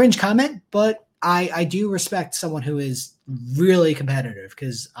it's a cringe comment, but I do respect someone who is really competitive,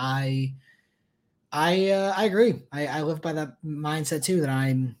 because I agree. I live by that mindset too, that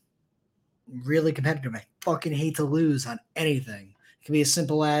I'm really competitive. I fucking hate to lose on anything. It can be as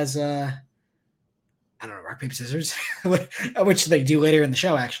simple as I don't know, rock, paper, scissors, which they do later in the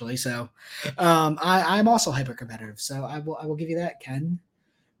show, actually. So I'm also hyper competitive. So I will give you that, Ken.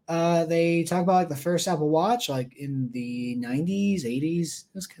 They talk about like the first Apple Watch, like in the 90s, 80s.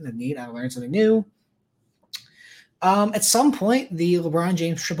 It was kind of neat. I learned something new. At some point, the LeBron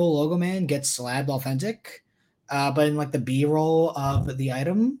James Triple Logo Man gets slabbed authentic. But in like the B-roll of the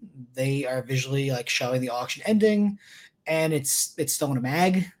item, they are visually like showing the auction ending, and it's still in a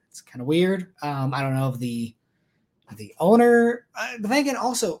mag. It's kind of weird. I don't know if the owner, but then again,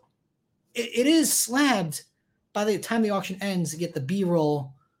 also it is slabbed by the time the auction ends. Yet the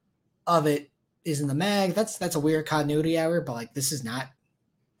B-roll of it is in the mag. That's a weird continuity error. But like this is not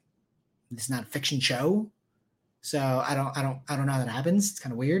a fiction show, so I don't know how that happens. It's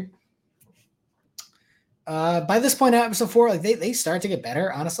kind of weird. By this point in episode 4, like they start to get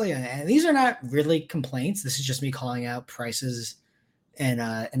better, honestly, and these are not really complaints. This is just me calling out prices and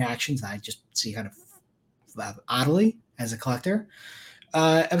actions that I just see kind of oddly as a collector.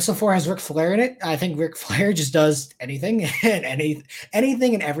 Episode 4 has Ric Flair in it. I think Ric Flair just does anything and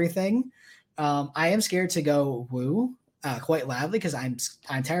anything and everything. I am scared to go woo quite loudly, because I'm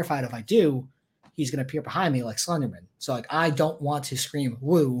terrified if I do, he's gonna appear behind me like Slenderman. So like I don't want to scream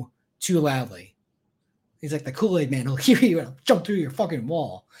woo too loudly. He's like the Kool-Aid man. He'll hear you and jump through your fucking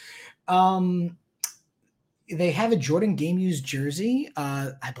wall. They have a Jordan Game Used jersey.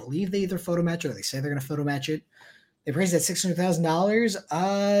 I believe they either photo match it or they say they're going to photo match it. They raised at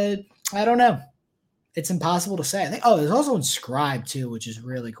 $600,000. I don't know. It's impossible to say. I think. Oh, there's also inscribed too, which is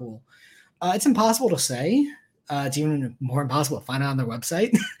really cool. It's impossible to say. It's even more impossible to find it on their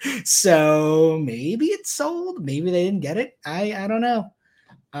website. So maybe it's sold. Maybe they didn't get it. I don't know.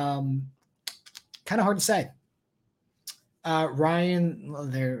 Kind of hard to say. Ryan,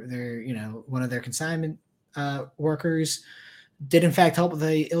 they're one of their consignment workers, did in fact help with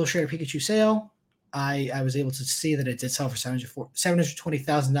the Illustrator Pikachu sale. I was able to see that it did sell for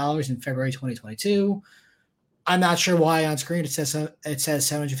 $720,000 in February 2022. I'm not sure why on screen it says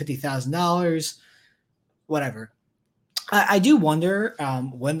 $750,000. Whatever. I do wonder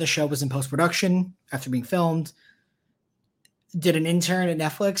when the show was in post-production after being filmed. Did an intern at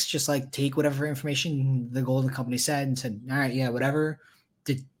Netflix just like take whatever information the Goldin company said and said, all right, yeah, whatever?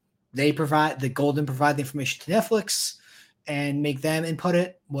 Did the Goldin provide the information to Netflix and make them input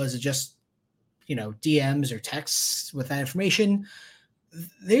it? Was it just, DMs or texts with that information?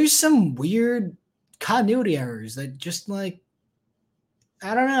 There's some weird continuity errors that just like,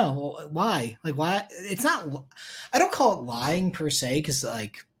 I don't know why. Like why? It's not, I don't call it lying per se, because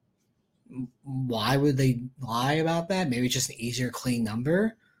like, why would they lie about that? Maybe it's just an easier, clean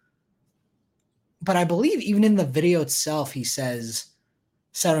number. But I believe even in the video itself, he says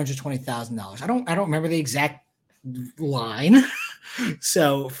 $720,000. I don't remember the exact line,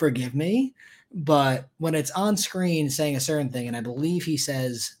 so forgive me. But when it's on screen saying a certain thing, and I believe he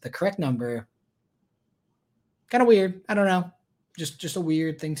says the correct number, kind of weird. I don't know, just a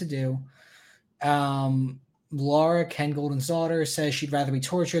weird thing to do. Laura, Ken Goldin's daughter, says she'd rather be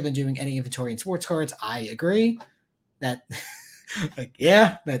tortured than doing any inventory in sports cards. I agree. That, like,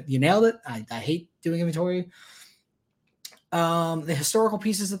 yeah, that you nailed it. I hate doing inventory. The historical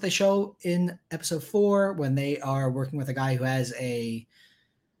pieces that they show in episode 4 when they are working with a guy who has a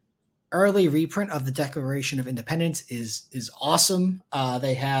early reprint of the Declaration of Independence is awesome.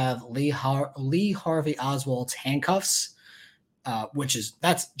 They have Lee Harvey Oswald's handcuffs,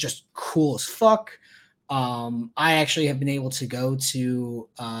 that's just cool as fuck. I actually have been able to go to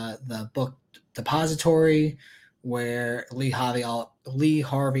the book depository where Lee Harvey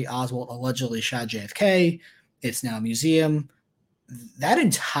Oswald allegedly shot JFK. It's now a museum. That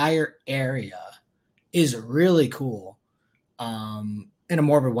entire area is really cool. In a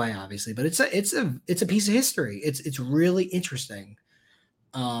morbid way, obviously, but it's a piece of history. It's really interesting.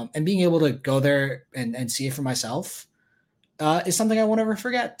 And being able to go there and see it for myself is something I won't ever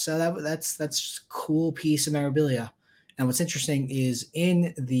forget. So that's just a cool piece of memorabilia. And what's interesting is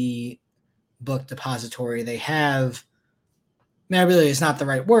in the book depository, they have memorabilia is not the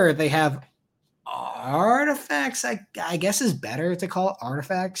right word. They have artifacts. I guess is better to call it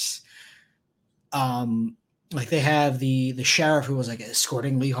artifacts. Like they have the sheriff who was like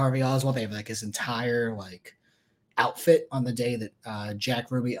escorting Lee Harvey Oswald. They have like his entire like outfit on the day that Jack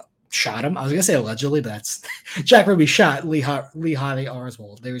Ruby shot him. I was gonna say allegedly, but that's Jack Ruby shot Lee Harvey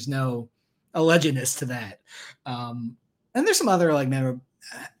Oswald. There's no allegedness to that. And there's some other like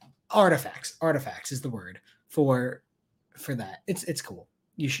artifacts. Artifacts is the word for that. It's cool.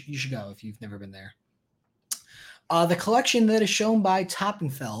 You should go if you've never been there. The collection that is shown by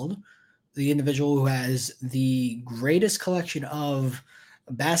Toppenfeld, the individual who has the greatest collection of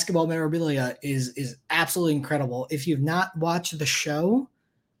basketball memorabilia, is absolutely incredible. If you've not watched the show,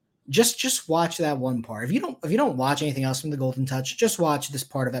 just watch that one part. If you don't watch anything else from the Golden Touch, just watch this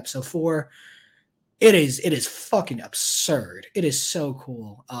part of episode 4. It is fucking absurd. It is so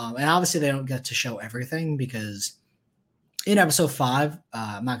cool. And obviously they don't get to show everything because in episode 5,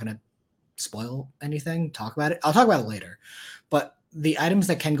 I'm not gonna spoil anything. Talk about it. I'll talk about it later. But the items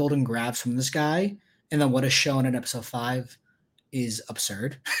that Ken Goldin grabs from this guy and then what is shown in episode 5 is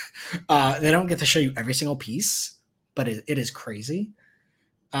absurd. They don't get to show you every single piece, but it is crazy.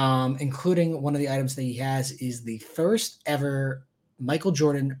 Including one of the items that he has is the first ever Michael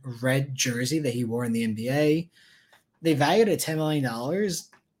Jordan red jersey that he wore in the NBA. They valued it at $10 million.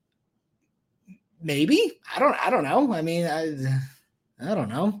 Maybe. I don't know. I mean, I don't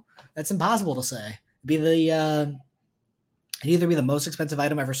know. That's impossible to say. It'd either be the most expensive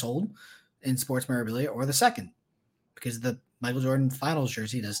item ever sold in sports memorabilia or the second, because the Michael Jordan Finals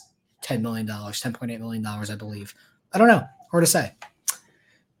jersey does $10 million, $10.8 million, I believe. I don't know. Hard to say.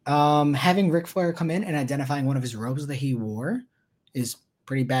 Having Ric Flair come in and identifying one of his robes that he wore is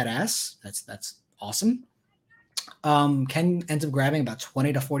pretty badass. That's awesome. Ken ends up grabbing about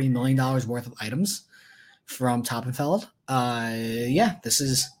 $20 to $40 million worth of items from Toppenfeld. Yeah, this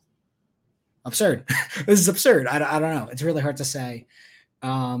is absurd. This is absurd. I don't know. It's really hard to say.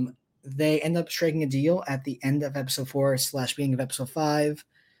 They end up striking a deal at the end of episode 4 / beginning of episode 5,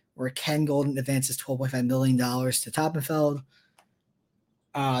 where Ken Goldin advances $12.5 million to Toppenfeld.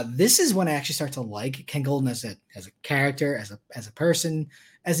 This is when I actually start to like Ken Goldin as a character, as a person,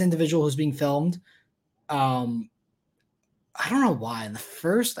 as an individual who's being filmed. I don't know why. In the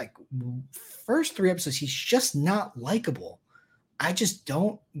first 3 episodes, he's just not likable. I just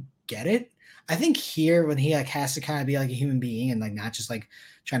don't get it. I think here when he has to kind of be like a human being and like not just like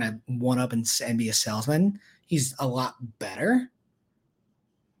trying to one up and be a salesman, he's a lot better.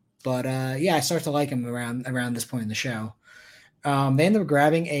 But yeah, I start to like him around this point in the show. They end up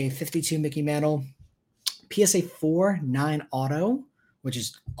grabbing a 52 Mickey Mantle PSA 4/9 auto, which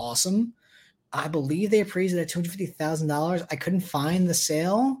is awesome. I believe they appraised it at $250,000. I couldn't find the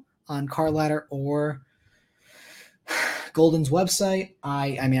sale on Card Ladder or Goldin's website.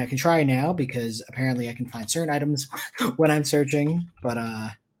 I mean, I can try now because apparently I can find certain items when I'm searching, but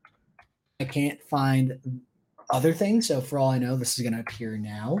I can't find other things. So for all I know, this is going to appear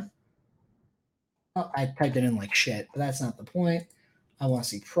now. Oh, I typed it in like shit, but that's not the point. I want to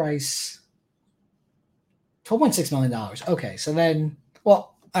see price. $12.6 million. Okay, so then,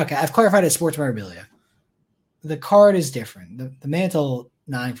 well, okay, I've clarified it's sports memorabilia. The card is different. The Mantle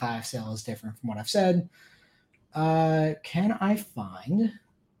 9.5 sale is different from what I've said. Can I find?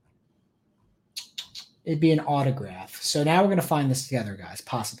 It'd be an autograph. So now we're going to find this together, guys,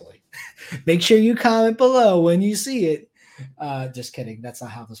 possibly. Make sure you comment below when you see it. Just kidding. That's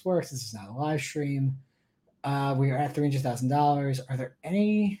not how this works. This is not a live stream. We are at $300,000. Are there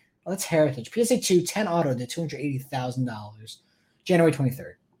any? Let's Heritage. PSA 2 10 auto to $280,000. January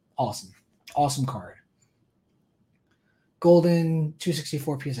 23rd. Awesome. Awesome card. Goldin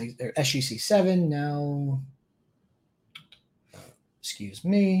 264 PSA SGC 7. No. Excuse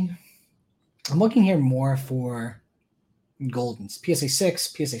me. I'm looking here more for Goldin's. PSA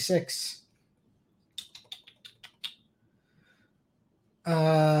 6. PSA 6.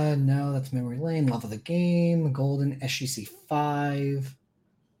 No, to Memory Lane, Love of the Game, Goldin, SGC 5.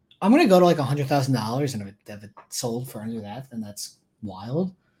 I'm going to go to like $100,000, and if it sold for under that, then that's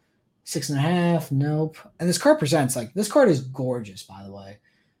wild. 6.5, nope. And this card presents, like, this card is gorgeous, by the way.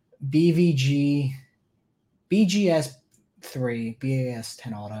 BVG, BGS 3, BAS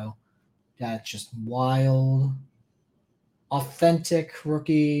 10 auto. That's just wild. Authentic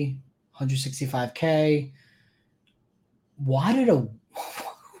rookie, 165K. Why did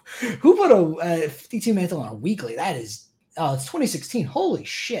who put a 52 mantle on a weekly? That is, it's 2016. Holy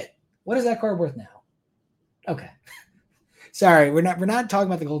shit. What is that card worth now? Okay. Sorry, we're not talking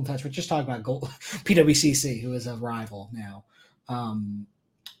about the Golden Touch. We're just talking about PWCC, who is a rival now. Oh,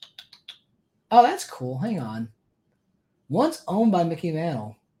 that's cool. Hang on. Once owned by Mickey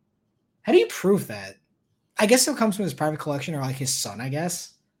Mantle. How do you prove that? I guess it comes from his private collection or like his son, I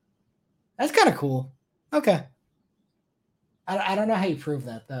guess. That's kind of cool. Okay. I don't know how you prove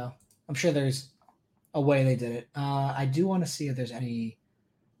that, though. I'm sure there's a way they did it. I do want to see if there's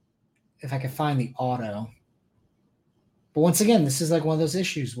if I can find the auto. But once again, this is like one of those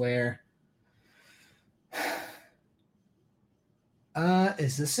issues where,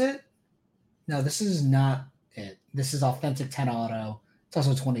 is this it? No, this is not it. This is authentic 10 auto. It's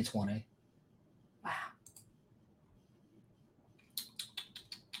also 2020. Wow.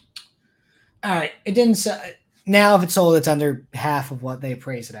 All right, it didn't sell. Now, if it's sold, it's under half of what they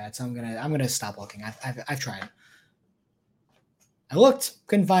appraised it at. So I'm gonna stop looking. I've tried. I looked,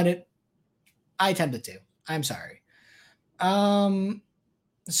 couldn't find it. I attempted to. I'm sorry.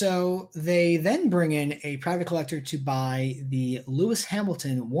 So they then bring in a private collector to buy the Lewis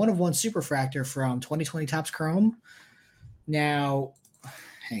Hamilton 1/1 Superfractor from 2020 Topps Chrome. Now,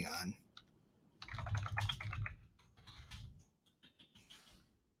 hang on.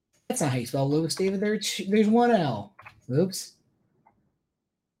 That's not how you spell Lewis, David. There's one L. Oops.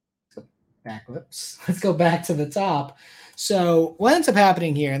 Let's go back to the top. So what ends up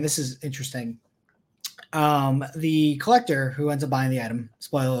happening here, and this is interesting. The collector who ends up buying the item,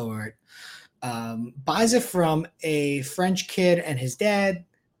 spoiler alert, buys it from a French kid and his dad.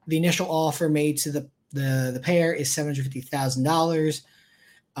 The initial offer made to the pair is $750,000.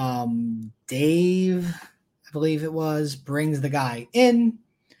 Dave, I believe it was, brings the guy in.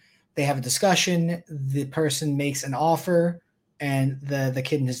 They have a discussion. The person makes an offer, and the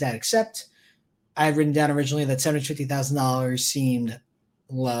kid and his dad accept. I had written down originally that $750,000 seemed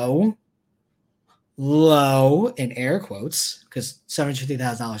low in air quotes, because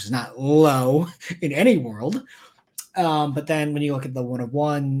 $750,000 is not low in any world. But then when you look at the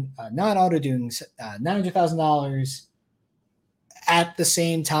 1/1 non-auto doing $900,000 at the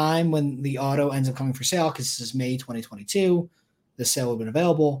same time when the auto ends up coming for sale, because this is May 2022, the sale would have been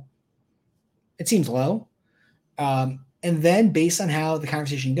available. It seems low. And then based on how the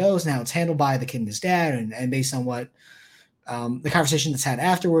conversation goes and how it's handled by the kid and his dad, and based on what the conversation that's had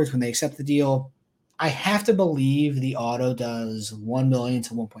afterwards when they accept the deal, I have to believe the auto does $1 million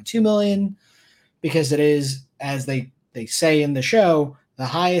to $1.2 million, because it is, as they say in the show, the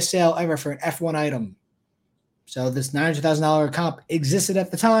highest sale ever for an F1 item. So this $900,000 comp existed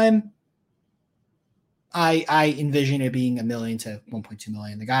at the time. I envision it being $1 million to $1.2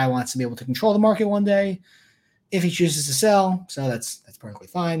 million. The guy wants to be able to control the market one day if he chooses to sell, so that's perfectly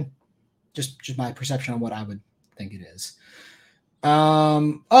fine. Just my perception on what I would think it is.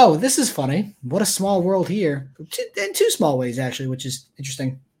 Oh, this is funny. What a small world here. In two small ways, actually, which is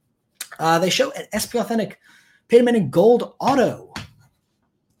interesting. They show an SP Authentic Payment in Gold Auto.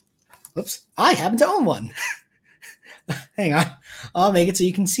 Whoops. I happen to own one. Hang on. I'll make it so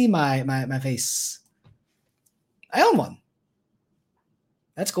you can see my face. I own one.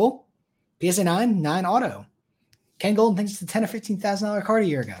 That's cool. PSA 9 auto. Ken Goldin thinks it's a $10,000 or $15,000 card a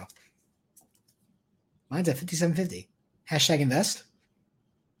year ago. Mine's at $5,750. Hashtag invest.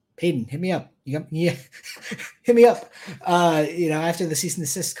 Payton, hit me up. Yeah, hit me up. After the cease and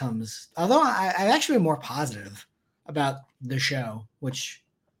desist comes. Although I've actually been more positive about the show, which,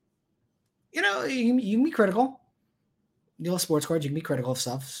 you can be critical. Sports cards, you can be critical of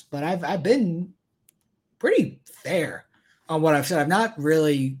stuff, but I've been pretty fair on what I've said. I've not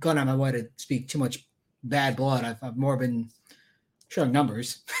really gone on my way to speak too much bad blood. I've more been showing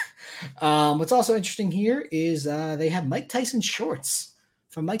numbers. What's also interesting here is they have Mike Tyson shorts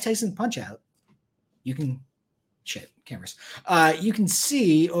from Mike Tyson Punch-Out. You can cameras. You can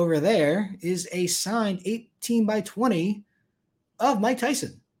see over there is a signed 18x20 of Mike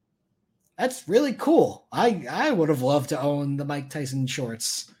Tyson. That's really cool. I would have loved to own the Mike Tyson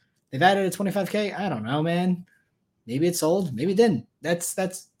shorts. They've added a 25K. I don't know, man. Maybe it sold. Maybe it didn't. That's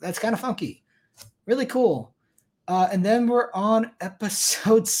kind of funky. Really cool. And then we're on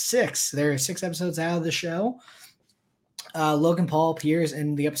episode 6. There are 6 episodes out of the show. Logan Paul appears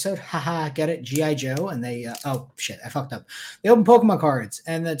in the episode. Haha, get it? G.I. Joe. And they, oh shit, I fucked up. They open Pokemon cards,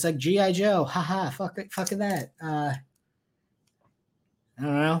 and it's like G.I. Joe. Haha, fuck that. I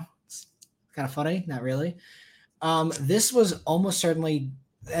don't know. It's kind of funny. Not really. This was almost certainly,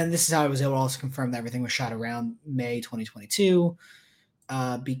 and this is how I was able to also confirm that everything was shot around May 2022.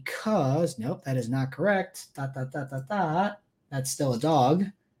 Because, nope, that is not correct. That's still a dog.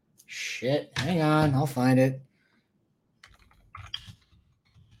 Shit, hang on, I'll find it.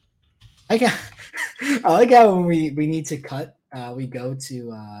 I like how when we need to cut, we go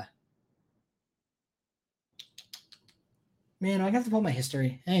to man, I have to pull my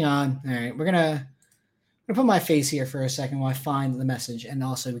history. Hang on. All right, we're gonna put my face here for a second while I find the message, and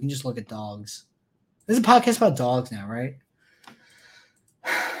also we can just look at dogs. This is a podcast about dogs now, right?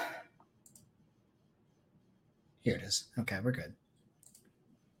 Here it is. Okay, we're good.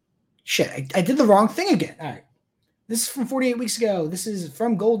 Shit, I did the wrong thing again. All right. This is from 48 weeks ago. This is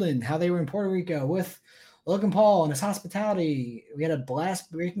from Goldin, how they were in Puerto Rico with Logan Paul and his hospitality. We had a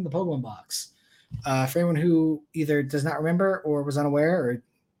blast breaking the Pokemon box. For anyone who either does not remember or was unaware or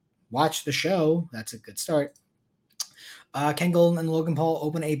watched the show, that's a good start. Ken Goldin and Logan Paul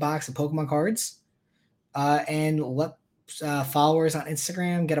open a box of Pokemon cards and let followers on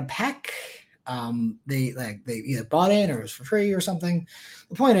Instagram get a pack. They either bought in or it was for free or something.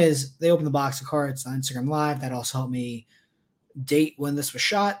 The point is they opened the box of cards on Instagram Live. That also helped me date when this was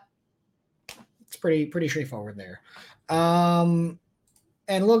shot. It's pretty straightforward there. And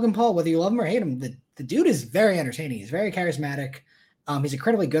Logan Paul, whether you love him or hate him, the dude is very entertaining. He's very charismatic. He's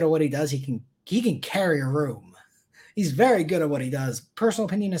incredibly good at what he does. He can carry a room. He's very good at what he does. Personal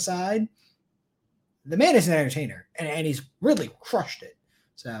opinion aside, the man is an entertainer, and he's really crushed it.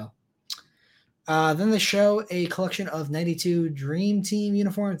 So then they show a collection of 92 Dream Team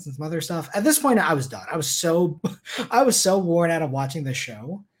uniforms and some other stuff. At this point, I was done. I was so worn out of watching the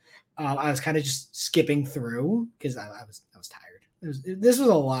show. I was kind of just skipping through because I was tired. This was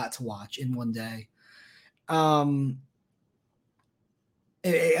a lot to watch in one day.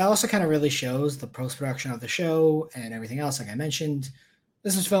 It also kind of really shows the post-production of the show and everything else. Like I mentioned,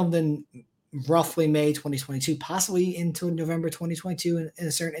 this was filmed in roughly May 2022, possibly into November 2022 in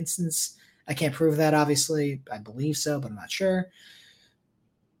a certain instance. I can't prove that, obviously. I believe so, but I'm not sure.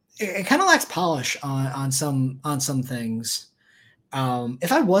 It kind of lacks polish on some things.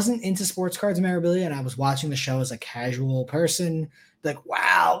 If I wasn't into sports cards and memorabilia and I was watching the show as a casual person, like,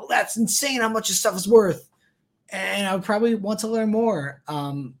 wow, that's insane how much this stuff is worth. And I would probably want to learn more.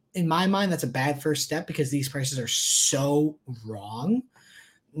 In my mind, that's a bad first step because these prices are so wrong.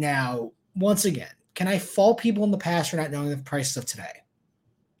 Now, once again, can I fault people in the past for not knowing the prices of today?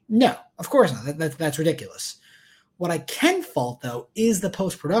 No, of course not. That's ridiculous. What I can fault, though, is the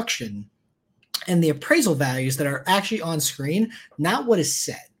post-production and the appraisal values that are actually on screen, not what is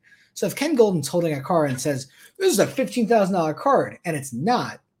said. So if Ken Goldin's holding a card and says, this is a $15,000 card, and it's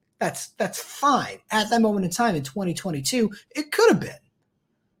not, that's fine. At that moment in time in 2022, it could have been.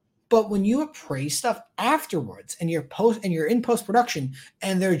 But when you appraise stuff afterwards and you're in post-production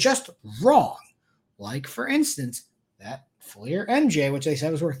and they're just wrong, like for instance, that Fleer MJ, which they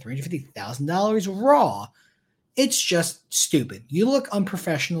said was worth $350,000 raw, it's just stupid. You look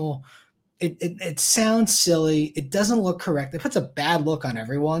unprofessional. It sounds silly. It doesn't look correct. It puts a bad look on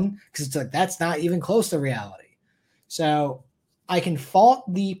everyone because it's like that's not even close to reality. So I can fault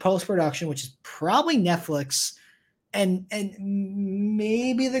the post-production, which is probably Netflix and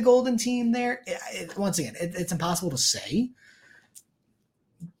maybe the Goldin team there. Once again, it's impossible to say.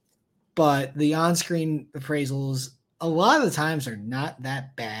 But the on-screen appraisals, a lot of the times are not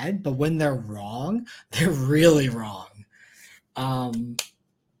that bad, but when they're wrong, they're really wrong.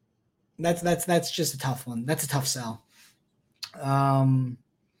 That's just a tough one. That's a tough sell. Hindsight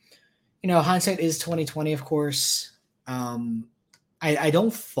is 2020, of course. I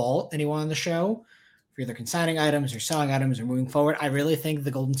don't fault anyone on the show for either consigning items or selling items or moving forward. I really think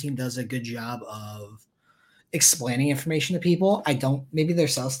the Goldin team does a good job of explaining information to people. Maybe their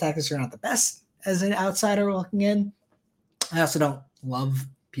sales tactics are not the best as an outsider looking in. I also don't love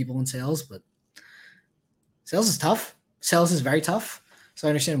people in sales, but sales is tough. Sales is very tough. So I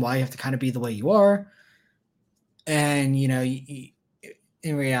understand why you have to kind of be the way you are. And,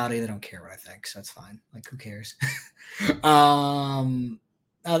 in reality, they don't care what I think. So that's fine. Like, who cares?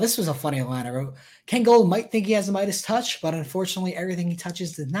 This was a funny line I wrote. Ken Goldin might think he has a Midas touch, but unfortunately, everything he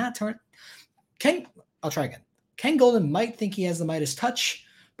touches does not turn. I'll try again. Ken Goldin might think he has the Midas touch,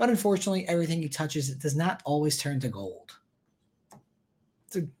 but unfortunately, everything he touches does not always turn to gold.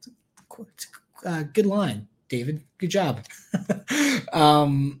 It's a good line. David. Good job.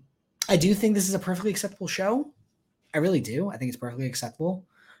 I do think this is a perfectly acceptable show. I really do. I think it's perfectly acceptable.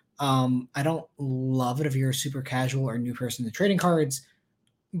 I don't love it if you're a super casual or new person to trading cards,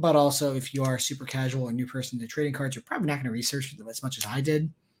 but also if you are a super casual or new person to trading cards, you're probably not going to research them as much as I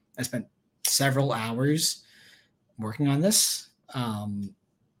did. I spent several hours working on this.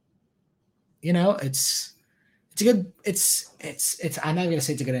 It's a good. It's. I'm not going to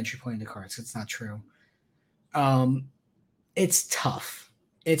say it's a good entry point into cards. It's not true. It's tough.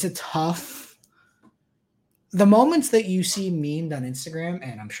 It's a tough. The moments that you see memed on Instagram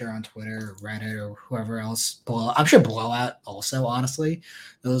and I'm sure on Twitter or Reddit or whoever else, I'm sure Blowout also, honestly,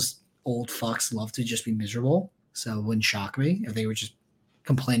 those old fucks love to just be miserable. So it wouldn't shock me if they were just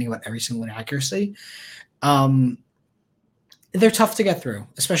complaining about every single inaccuracy. They're tough to get through,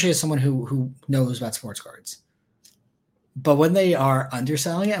 especially as someone who knows about sports cards. But when they are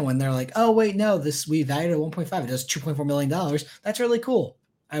underselling it and when they're like, oh, wait, no, this we valued at 1.5, it does $2.4 million, that's really cool.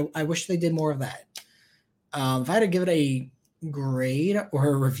 I wish they did more of that. If I had to give it a grade or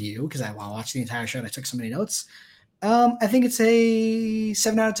a review, because I watched the entire show and I took so many notes, I think it's a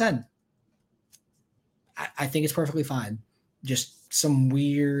 7 out of 10. I think it's perfectly fine. Just some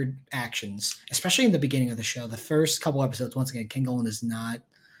weird actions, especially in the beginning of the show. The first couple episodes, once again, King Goldin is not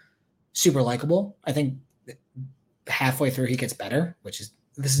super likable. I think halfway through he gets better, which is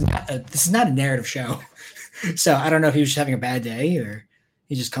this is not a narrative show. So I don't know if he was just having a bad day or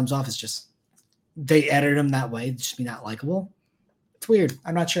he just comes off as just they edited him that way, just be not likable. It's weird.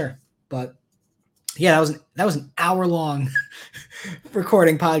 I'm not sure, but yeah, that was an hour long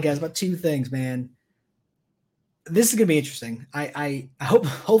recording podcast about two things, man. This is gonna be interesting. I hope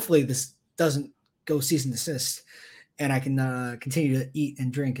hopefully this doesn't go cease and desist, and I can continue to eat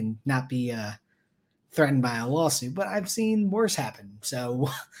and drink and not be threatened by a lawsuit. But I've seen worse happen, so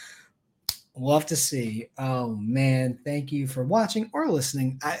we'll have to see. Oh man, thank you for watching or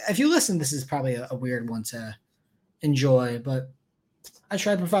listening. If you listen, this is probably a weird one to enjoy, but I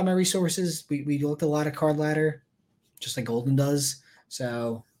tried to provide my resources. We looked a lot at Card Ladder, just like Goldin does.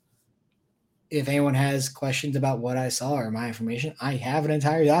 So if anyone has questions about what I saw or my information, I have an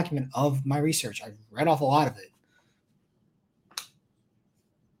entire document of my research. I've read off a lot of it.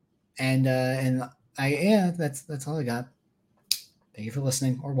 And that's all I got. Thank you for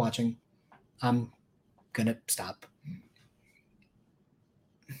listening or watching. I'm gonna stop.